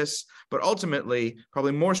ISIS. But ultimately,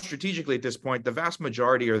 probably more strategically at this point, the vast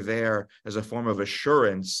majority are there as a form of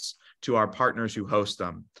assurance to our partners who host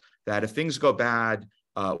them, that if things go bad,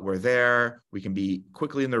 we're there, we can be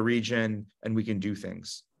quickly in the region, and we can do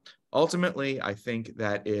things. Ultimately, I think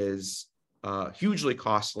that is hugely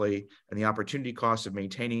costly, and the opportunity cost of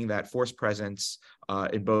maintaining that force presence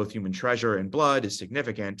in both human treasure and blood is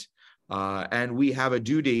significant. And we have a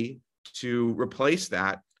duty to replace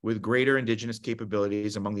that with greater indigenous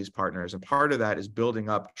capabilities among these partners. And part of that is building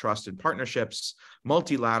up trusted partnerships,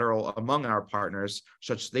 multilateral among our partners,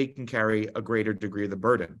 such they can carry a greater degree of the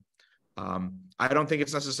burden. I don't think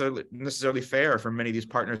it's necessarily fair for many of these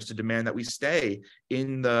partners to demand that we stay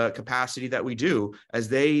in the capacity that we do as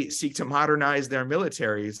they seek to modernize their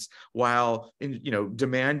militaries while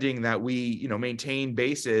demanding that we maintain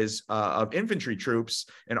bases of infantry troops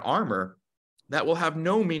and armor that will have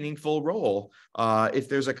no meaningful role if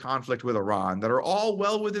there's a conflict with Iran, that are all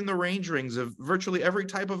well within the range rings of virtually every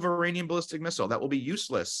type of Iranian ballistic missile that will be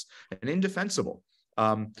useless and indefensible.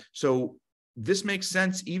 So this makes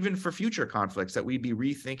sense even for future conflicts, that we be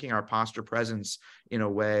rethinking our posture presence in a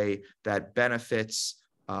way that benefits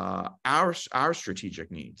our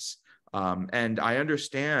strategic needs. And I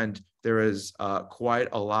understand there is quite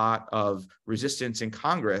a lot of resistance in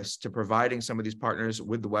Congress to providing some of these partners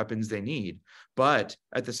with the weapons they need. But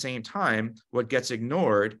at the same time, what gets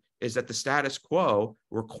ignored is that the status quo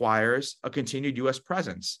requires a continued U.S.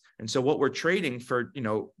 presence. And so what we're trading for,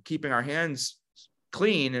 keeping our hands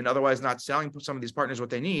clean and otherwise not selling some of these partners what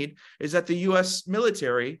they need, is that the U.S.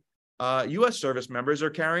 military, U.S. service members are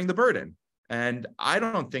carrying the burden. And I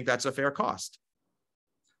don't think that's a fair cost.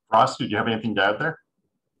 Ross, did you have anything to add there?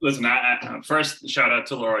 Listen, first, shout out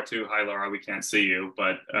to Laura too. Hi, Laura. We can't see you,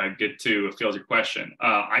 but good to field your question.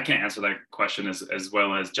 I can't answer that question as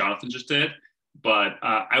well as Jonathan just did, but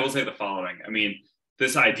I will say the following. I mean,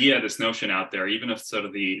 this idea, this notion out there, even if sort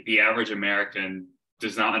of the average American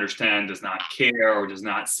does not understand, does not care, or does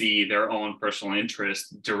not see their own personal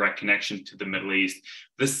interest, direct connection to the Middle East,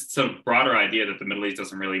 this sort of broader idea that the Middle East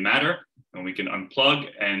doesn't really matter and we can unplug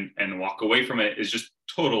and walk away from it is just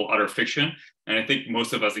total, utter fiction. And I think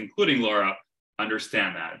most of us, including Laura,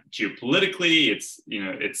 understand that. Geopolitically,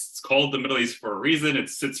 it's called the Middle East for a reason. It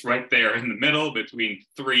sits right there in the middle between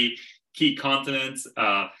three key continents.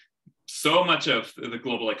 So much of the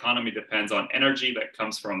global economy depends on energy that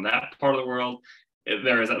comes from that part of the world.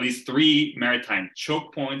 There is at least 3 maritime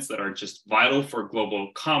choke points that are just vital for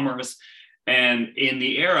global commerce. And in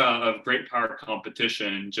the era of great power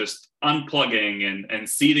competition, just unplugging and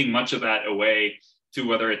ceding much of that away to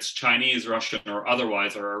whether it's Chinese, Russian, or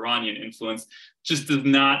otherwise, or Iranian influence, just does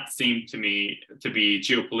not seem to me to be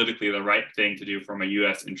geopolitically the right thing to do from a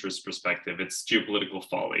US interest perspective. It's geopolitical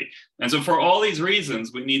folly. And so for all these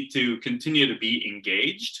reasons, we need to continue to be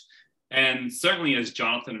engaged. And certainly, as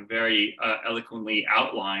Jonathan very eloquently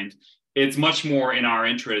outlined, it's much more in our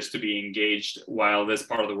interest to be engaged while this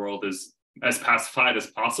part of the world is as pacified as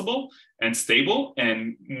possible and stable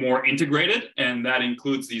and more integrated. And that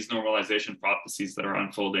includes these normalization processes that are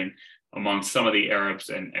unfolding among some of the Arabs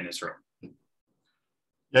and Israel.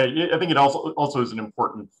 Yeah, I think it also is an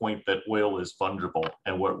important point that oil is fungible,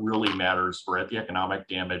 and what really matters for the economic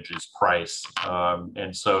damage is price.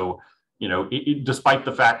 And so, despite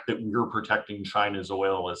the fact that we're protecting China's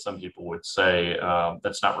oil, as some people would say,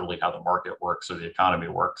 that's not really how the market works or the economy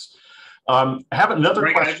works. I have another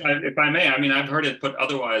question. If I may, I mean, I've heard it put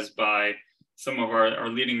otherwise by some of our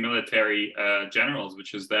leading military generals,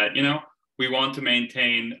 which is that, we want to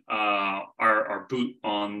maintain our boot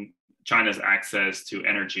on China's access to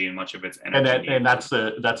energy and much of its energy. And that's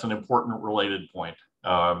an important related point,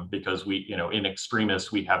 because we, in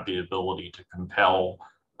extremis, we have the ability to compel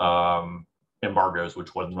embargoes,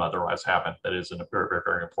 which wouldn't otherwise happen. That is a very, very,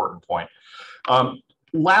 very important point.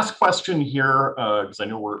 Last question here, because I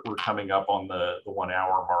know we're coming up on the 1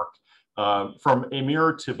 hour mark, from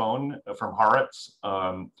Emir Tibon from Haaretz,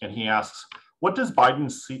 and he asks, what does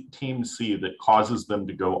Biden's team see that causes them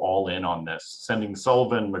to go all in on this, sending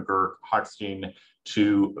Sullivan, McGurk, Hochstein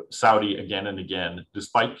to Saudi again and again,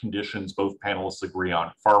 despite conditions both panelists agree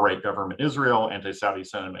on: far-right government Israel, anti-Saudi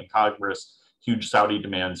sentiment in Congress, huge Saudi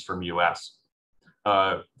demands from US.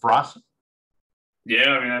 Firas?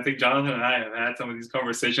 Yeah, I mean, I think Jonathan and I have had some of these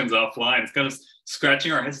conversations offline. It's kind of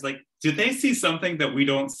scratching our heads like, do they see something that we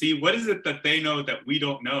don't see? What is it that they know that we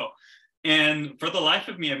don't know? And for the life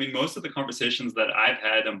of me, I mean, most of the conversations that I've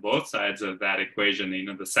had on both sides of that equation,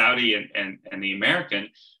 the Saudi and the American,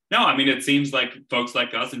 no, I mean, it seems like folks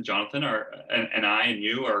like us and Jonathan and I and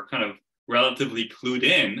you are kind of relatively clued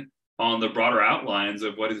in on the broader outlines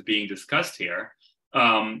of what is being discussed here.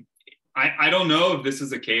 I don't know if this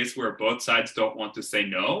is a case where both sides don't want to say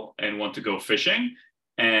no and want to go fishing.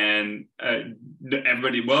 And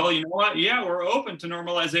everybody, well, you know what? Yeah, we're open to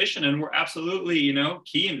normalization and we're absolutely,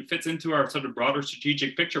 key and fits into our sort of broader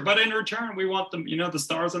strategic picture. But in return, we want them, the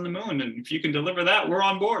stars on the moon. And if you can deliver that, we're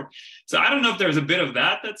on board. So I don't know if there's a bit of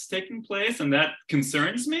that's taking place, and that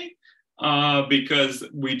concerns me because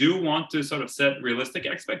we do want to sort of set realistic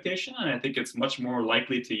expectation. And I think it's much more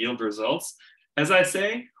likely to yield results, as I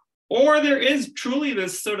say. Or there is truly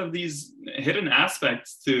this sort of these hidden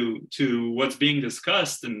aspects to what's being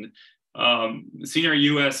discussed. And senior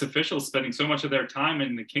U.S. officials spending so much of their time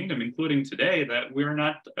in the kingdom, including today, that we're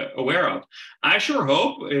not aware of. I sure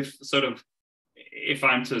hope if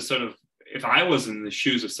I was in the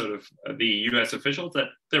shoes of sort of the U.S. officials, that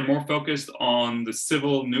they're more focused on the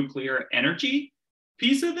civil nuclear energy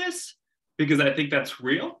piece of this, because I think that's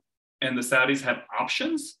real, and the Saudis have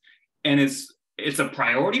options, and it's a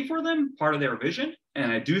priority for them, part of their vision.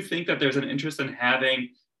 And I do think that there's an interest in having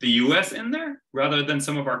the US in there rather than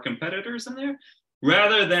some of our competitors in there,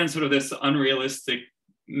 rather than sort of this unrealistic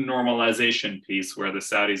normalization piece where the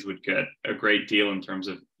Saudis would get a great deal in terms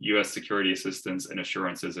of US security assistance and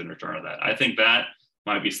assurances in return of that. I think that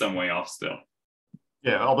might be some way off still.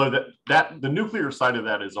 Yeah, although the nuclear side of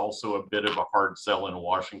that is also a bit of a hard sell in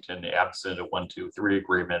Washington, absent a 1-2-3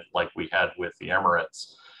 agreement like we had with the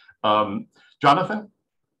Emirates. Jonathan?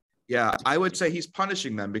 Yeah, I would say he's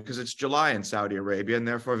punishing them because it's July in Saudi Arabia and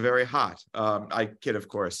therefore very hot. I kid, of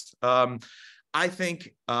course. I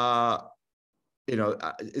think,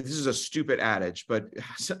 this is a stupid adage, but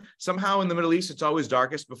somehow in the Middle East, it's always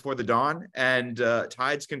darkest before the dawn, and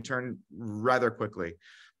tides can turn rather quickly.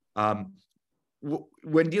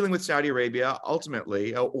 When dealing with Saudi Arabia,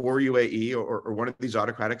 ultimately, or UAE, or one of these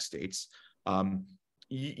autocratic states,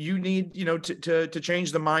 you need, to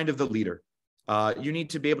change the mind of the leader. You need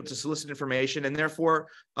to be able to solicit information, and therefore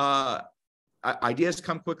ideas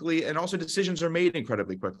come quickly, and also decisions are made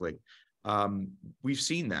incredibly quickly. We've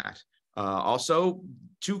seen that. Also,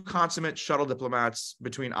 two consummate shuttle diplomats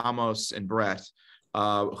between Amos and Brett.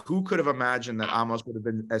 Who could have imagined that Amos would have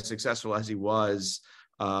been as successful as he was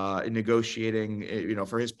in negotiating,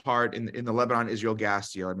 for his part in the Lebanon-Israel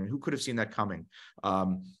gas deal? I mean, who could have seen that coming?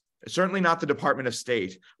 Certainly not the Department of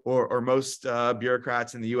State or most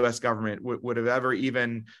bureaucrats in the U.S. government would have ever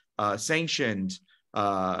even sanctioned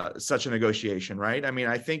such a negotiation, right? I mean,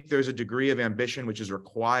 I think there's a degree of ambition which is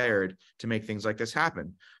required to make things like this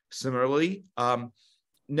happen. Similarly,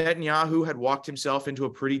 Netanyahu had walked himself into a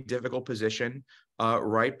pretty difficult position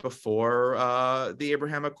right before the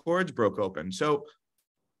Abraham Accords broke open. So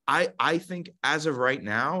I think as of right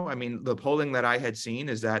now, I mean, the polling that I had seen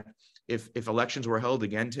is that if elections were held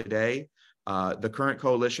again today, the current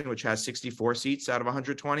coalition, which has 64 seats out of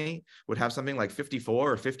 120, would have something like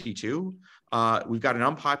 54 or 52. We've got an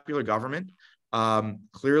unpopular government,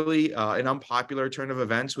 clearly an unpopular turn of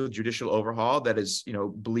events with judicial overhaul that is,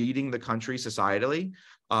 bleeding the country societally.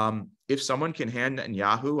 If someone can hand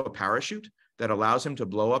Netanyahu a parachute that allows him to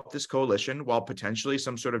blow up this coalition while potentially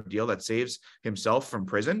some sort of deal that saves himself from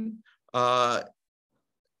prison,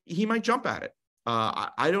 he might jump at it.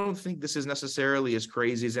 I don't think this is necessarily as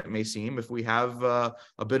crazy as it may seem if we have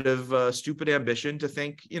a bit of stupid ambition to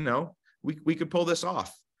think, we could pull this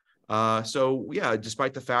off. So yeah,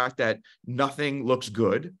 despite the fact that nothing looks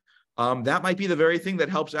good, that might be the very thing that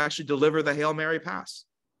helps actually deliver the Hail Mary pass.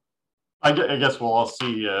 I guess we'll all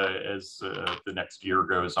see as the next year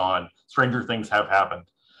goes on. Stranger things have happened.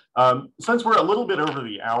 Since we're a little bit over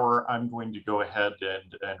the hour, I'm going to go ahead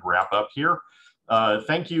and wrap up here.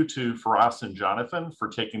 Thank you to Firas and Jonathan for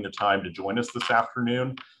taking the time to join us this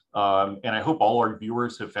afternoon. And I hope all our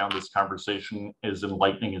viewers have found this conversation as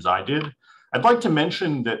enlightening as I did. I'd like to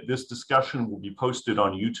mention that this discussion will be posted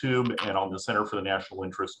on YouTube and on the Center for the National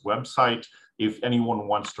Interest website if anyone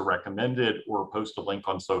wants to recommend it or post a link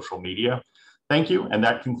on social media. Thank you, and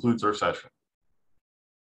that concludes our session.